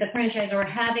and the franchisor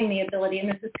having the ability, and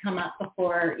this has come up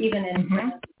before, even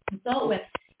in consult with,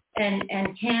 and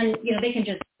can, they can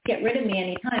just get rid of me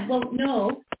anytime. Well,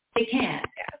 no, they can't.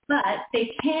 But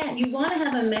they can. You want to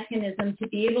have a mechanism to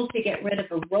be able to get rid of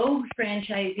a rogue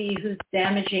franchisee who's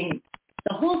damaging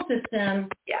the whole system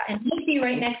and might be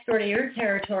right next door to your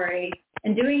territory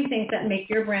and doing things that make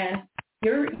your brand,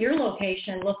 your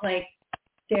location look like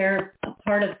they're a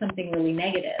part of something really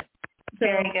negative. So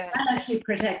that actually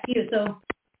protects you. So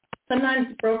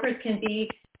sometimes brokers can be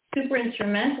super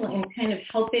instrumental in kind of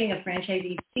helping a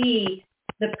franchisee see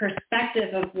the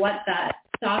perspective of what that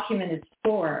document is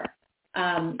for,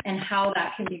 and how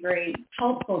that can be very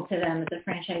helpful to them as a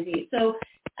franchisee. So,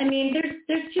 I mean,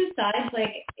 there's two sides,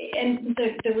 and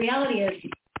the reality is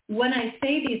when I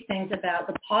say these things about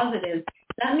the positives,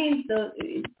 that means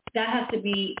that has to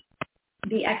be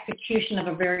the execution of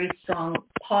a very strong,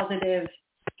 positive,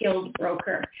 skilled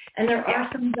broker. And there are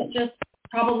some that just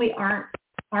probably aren't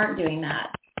doing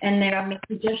that. And they're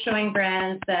maybe just showing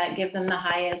brands that give them the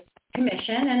highest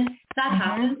commission. And that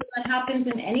happens. That happens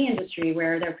in any industry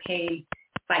where they're paid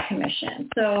by commission.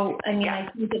 So, I mean, I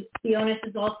think that the onus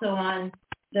is also on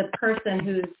the person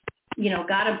who's,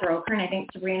 got a broker. And I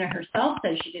think Sabrina herself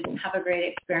said she didn't have a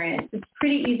great experience. It's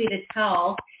pretty easy to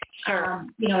tell,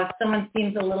 if someone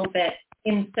seems a little bit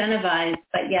incentivized,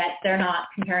 but yet they're not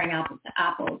comparing apples to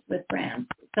apples with brands.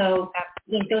 So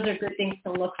I think those are good things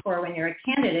to look for when you're a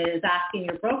candidate, is asking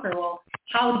your broker, well,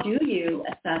 how do you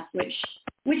assess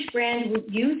which brand would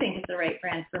you think is the right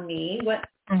brand for me? What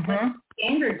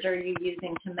standards are you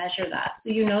using to measure that?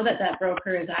 So you know that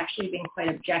broker is actually being quite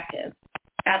objective.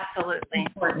 Absolutely.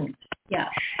 Important. Yeah.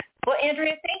 Well,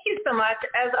 Andrea, thank you so much.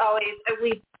 As always,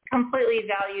 we completely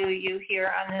value you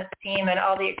here on this team and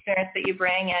all the experience that you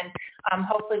bring. And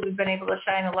hopefully we've been able to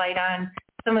shine a light on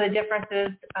some of the differences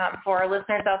for our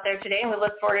listeners out there today. And we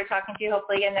look forward to talking to you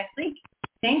hopefully again next week.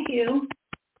 Thank you.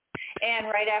 And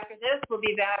right after this, we'll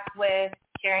be back with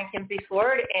Karen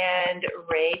Kinsey-Ford and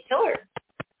Ray Tiller.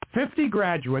 50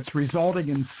 graduates resulting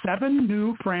in 7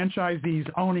 new franchisees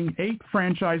owning 8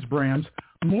 franchise brands,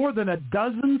 more than a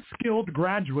dozen skilled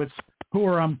graduates who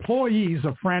are employees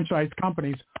of franchise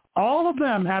companies, all of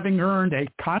them having earned a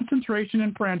concentration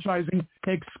in franchising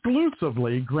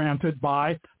exclusively granted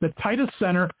by the Titus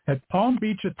Center at Palm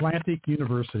Beach Atlantic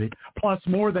University, plus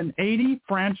more than 80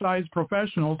 franchise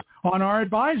professionals on our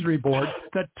advisory board.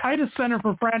 The Titus Center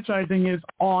for Franchising is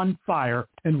on fire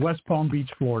in West Palm Beach,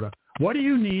 Florida. What do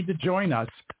you need to join us?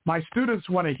 My students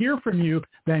want to hear from you.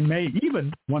 They may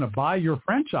even want to buy your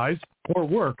franchise or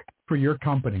work for your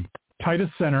company.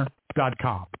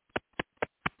 TitusCenter.com.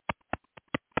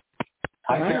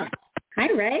 Hi, Hi,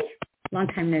 Ray. Long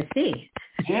time no see.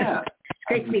 Yeah. It's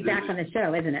great to be back on the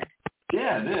show, isn't it?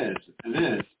 Yeah, it is.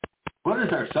 It is. What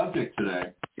is our subject today?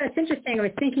 So it's interesting. I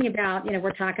was thinking about,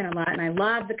 we're talking a lot, and I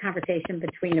love the conversation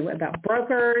about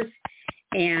brokers,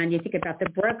 and you think about the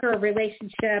broker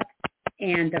relationship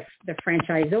and the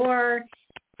franchisor.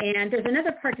 And there's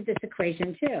another part to this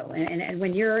equation too. And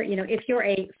when you're, if you're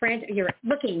you're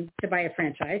looking to buy a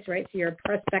franchise, right? So you're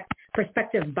a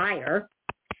prospective buyer.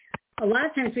 A lot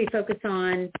of times we focus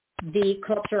on the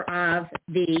culture of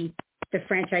the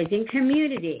franchising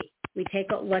community. We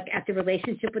take a look at the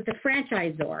relationship with the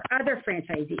franchisor, other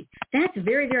franchisees. That's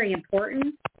very, very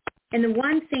important. And the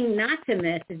one thing not to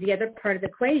miss is the other part of the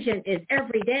equation is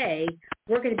every day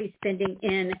we're going to be spending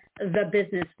in the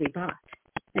business we bought.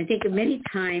 And I think many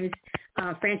times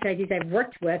franchisees I've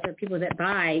worked with or people that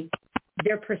buy,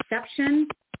 their perception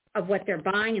of what they're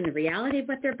buying and the reality of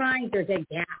what they're buying, there's a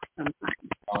gap sometimes.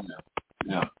 Oh,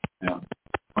 yeah.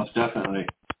 Most definitely.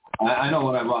 I know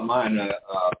when I bought mine,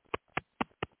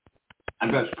 I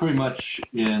was pretty much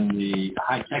in the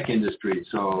high-tech industry,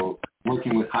 so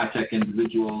working with high-tech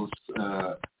individuals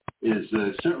is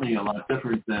certainly a lot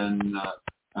different than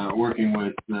working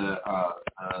with the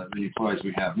employees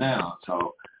we have now.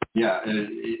 So, yeah,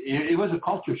 it was a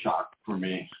culture shock for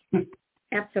me.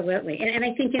 Absolutely. And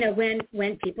I think,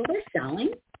 when people are selling,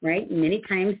 right, many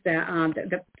times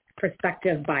the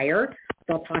prospective buyer,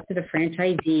 they'll talk to the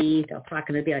franchisee, they'll talk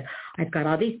and they'll be like, I've got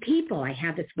all these people, I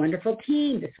have this wonderful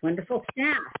team, this wonderful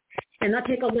staff. And they'll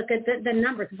take a look at the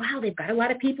numbers. Wow, they've got a lot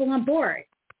of people on board.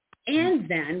 And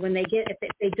then when if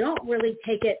they don't really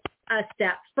take it a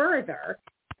step further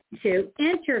to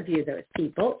interview those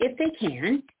people, if they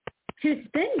can, to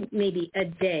spend maybe a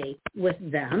day with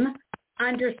them,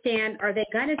 understand, are they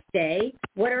going to stay?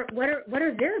 What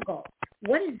are their goals?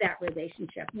 What is that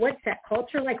relationship? What's that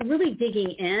culture like? Really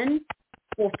digging in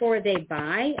before they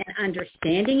buy and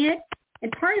understanding it.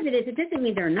 And part of it is it doesn't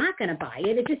mean they're not going to buy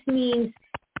it. It just means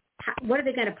what are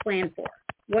they going to plan for?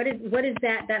 What is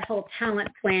that whole talent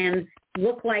plan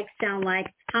look like, sound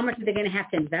like? How much are they going to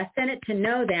have to invest in it to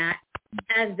know that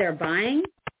as they're buying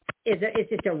it's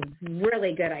just a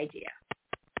really good idea.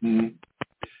 Mm-hmm.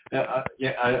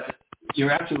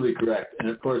 You're absolutely correct. And,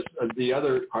 of course, the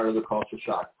other part of the culture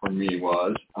shock for me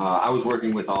was I was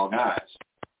working with all guys,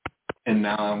 and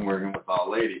now I'm working with all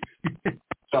ladies.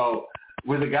 So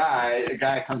with a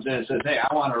guy comes in and says, hey,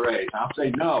 I want a raise. I'll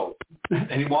say no,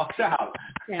 and he walks out.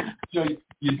 Yeah. So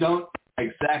you don't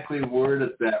exactly word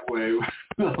it that way with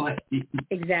the lady.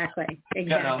 Exactly. You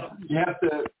have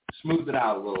to smooth it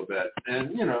out a little bit.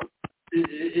 And,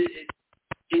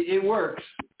 it works,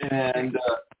 and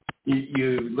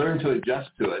you learn to adjust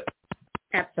to it.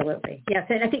 Absolutely. Yes.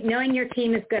 And I think knowing your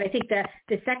team is good. I think the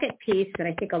second piece that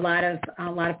I think a lot of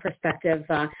prospective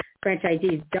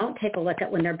franchisees don't take a look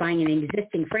at when they're buying an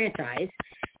existing franchise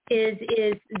is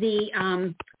the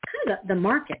kind of the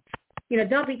market.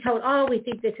 They'll be told, oh, we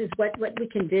think this is what we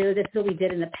can do. This is what we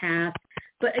did in the past.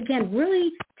 But again,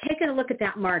 really taking a look at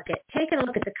that market, taking a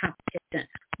look at the competition.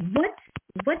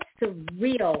 What's the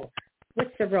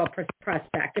real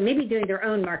prospect, and maybe doing their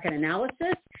own market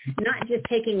analysis, not just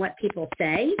taking what people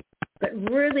say, but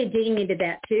really digging into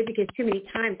that too, because too many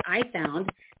times I found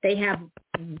they have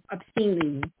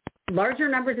obscenely larger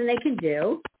numbers than they can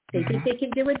do. They think they can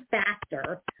do it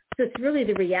faster. So it's really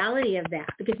the reality of that,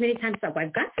 because many times I've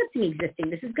got something existing.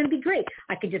 This is going to be great.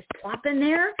 I can just plop in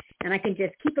there and I can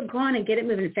just keep it going and get it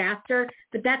moving faster,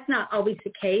 but that's not always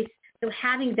the case. So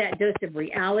having that dose of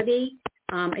reality,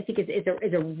 I think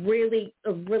is a really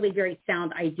very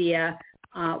sound idea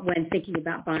when thinking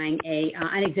about buying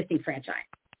an existing franchise.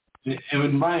 And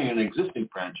when buying an existing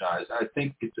franchise, I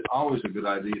think it's always a good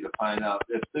idea to find out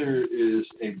if there is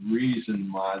a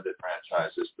reason why the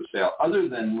franchise is for sale, other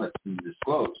than what's been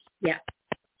disclosed. Yeah.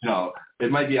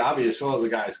 It might be obvious, the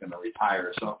guy's going to retire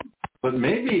or something. But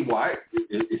maybe why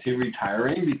is he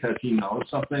retiring because he knows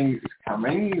something's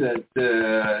coming that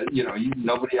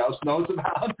nobody else knows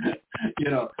about?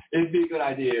 It'd be a good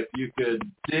idea if you could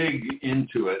dig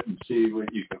into it and see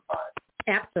what you can find.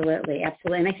 Absolutely.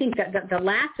 And I think that the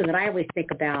last one that I always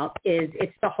think about is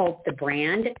it's the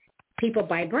brand. People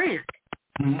buy brand.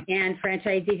 And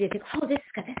franchisees, you think, oh, this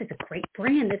is a great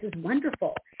brand. This is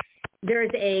wonderful.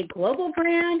 There's a global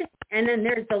brand, and then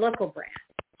there's the local brand.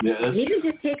 Yeah, even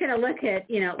just taking a look at,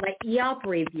 like Yelp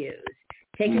reviews,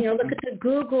 taking a look at the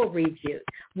Google reviews,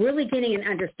 really getting an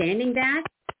understanding that.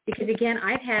 Because again,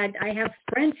 I have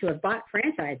friends who have bought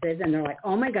franchises, and they're like,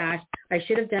 oh my gosh, I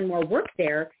should have done more work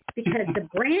there because the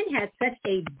brand has such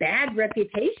a bad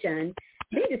reputation.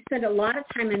 They just spend a lot of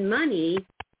time and money,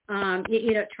 trying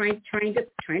to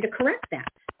correct that.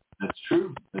 That's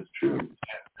true.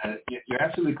 You're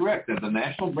absolutely correct. The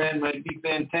national brand might be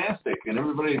fantastic, and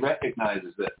everybody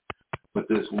recognizes it, but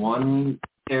there's one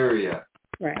area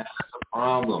right. that's a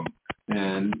problem,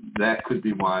 and that could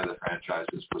be why the franchise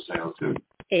is for sale too.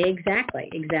 Exactly.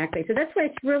 So that's why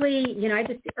it's really, I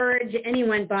just urge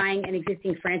anyone buying an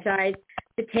existing franchise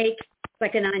to take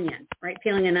like an onion, right?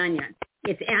 Peeling an onion.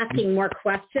 It's asking more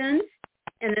questions,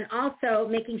 and then also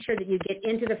making sure that you get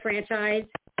into the franchise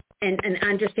and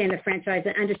understand the franchise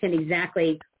and understand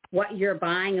exactly what you're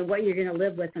buying and what you're going to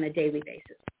live with on a daily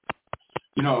basis.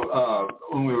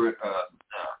 When we were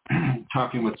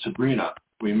talking with Sabrina,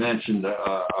 we mentioned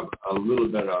a little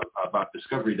bit about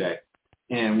Discovery Day.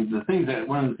 And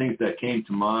one of the things that came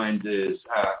to mind is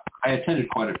I attended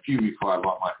quite a few before I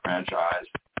bought my franchise.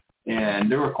 And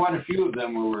there were quite a few of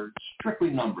them where were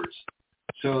strictly numbers.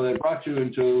 So they brought you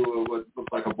into what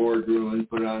looked like a boardroom and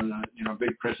put on a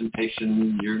big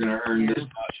presentation. You're going to earn this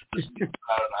much,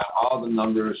 all the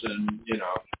numbers, and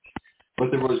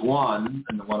But there was one,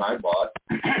 and the one I bought,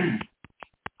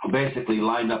 who basically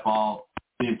lined up all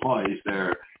the employees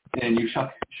there, and you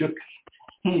shook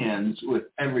hands with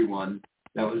everyone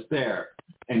that was there,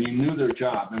 and you knew their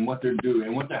job and what they're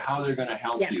doing and how they're going to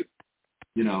help you.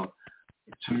 To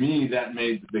me, that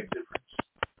made the big difference.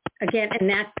 Again, and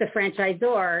that's the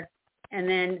franchisor. And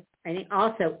then I think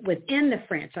also within the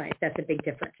franchise, that's a big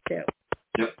difference too.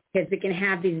 Yep. Because we can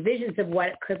have these visions of what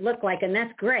it could look like, and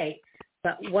that's great.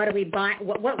 But what do we buy?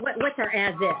 What's our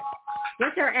as is?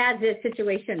 What's our as is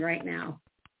situation right now?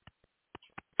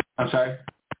 I'm sorry?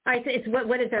 It's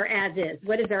what is our as is?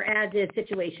 What is our as is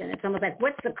situation? It's almost like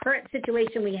what's the current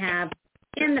situation we have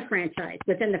in the franchise,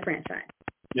 within the franchise.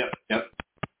 Yep.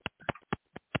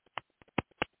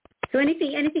 So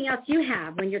anything else you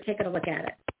have when you're taking a look at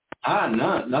it?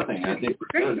 No, nothing. I think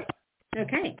we're good.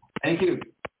 Okay. Thank you.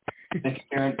 Thank you,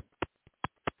 Karen.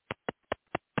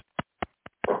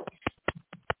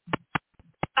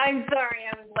 I'm sorry,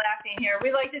 I was laughing here.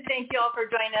 We'd like to thank you all for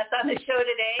joining us on the show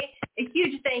today. A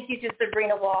huge thank you to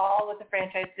Sabrina Wall with the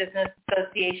Franchise Business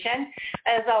Association.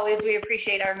 As always, we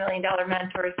appreciate our $1 Million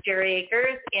mentors, Jerry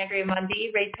Akers, Andrea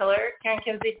Mundy, Ray Tiller, Karen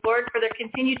Kimsey-Ford for their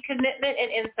continued commitment and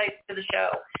insights to the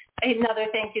show. Another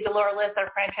thank you to Laura Liss,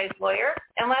 our franchise lawyer.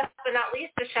 And last but not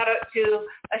least, a shout out of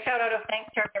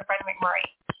thanks to our friend McMurray.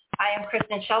 I am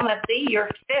Kristin Selmeczy, your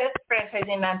 5th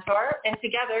franchising mentor, and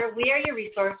together we are your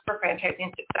resource for franchising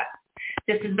success.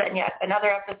 This has been yet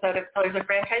another episode of Pillars of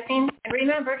Franchising, and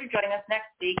remember to join us next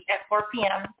week at 4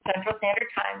 p.m. Central Standard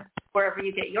Time, wherever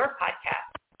you get your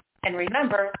podcast. And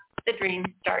remember, the dream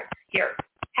starts here.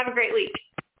 Have a great week.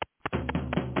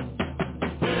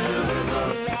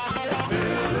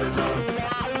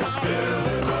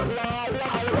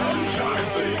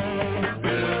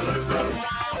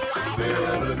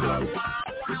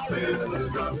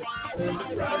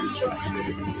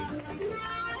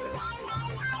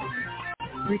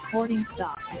 Recording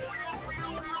stopped.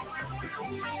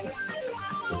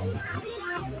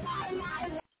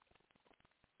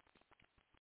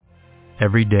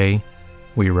 Every day,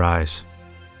 we rise,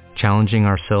 challenging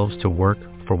ourselves to work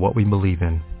for what we believe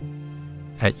in.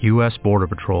 At U.S. Border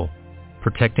Patrol,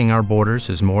 protecting our borders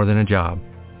is more than a job.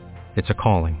 It's a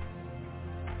calling.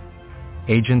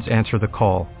 Agents answer the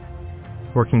call,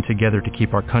 working together to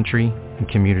keep our country and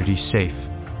communities safe.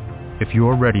 If you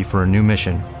are ready for a new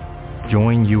mission,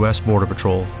 join U.S. Border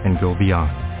Patrol and go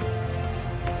beyond.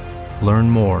 Learn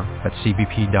more at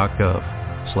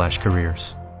cbp.gov/careers.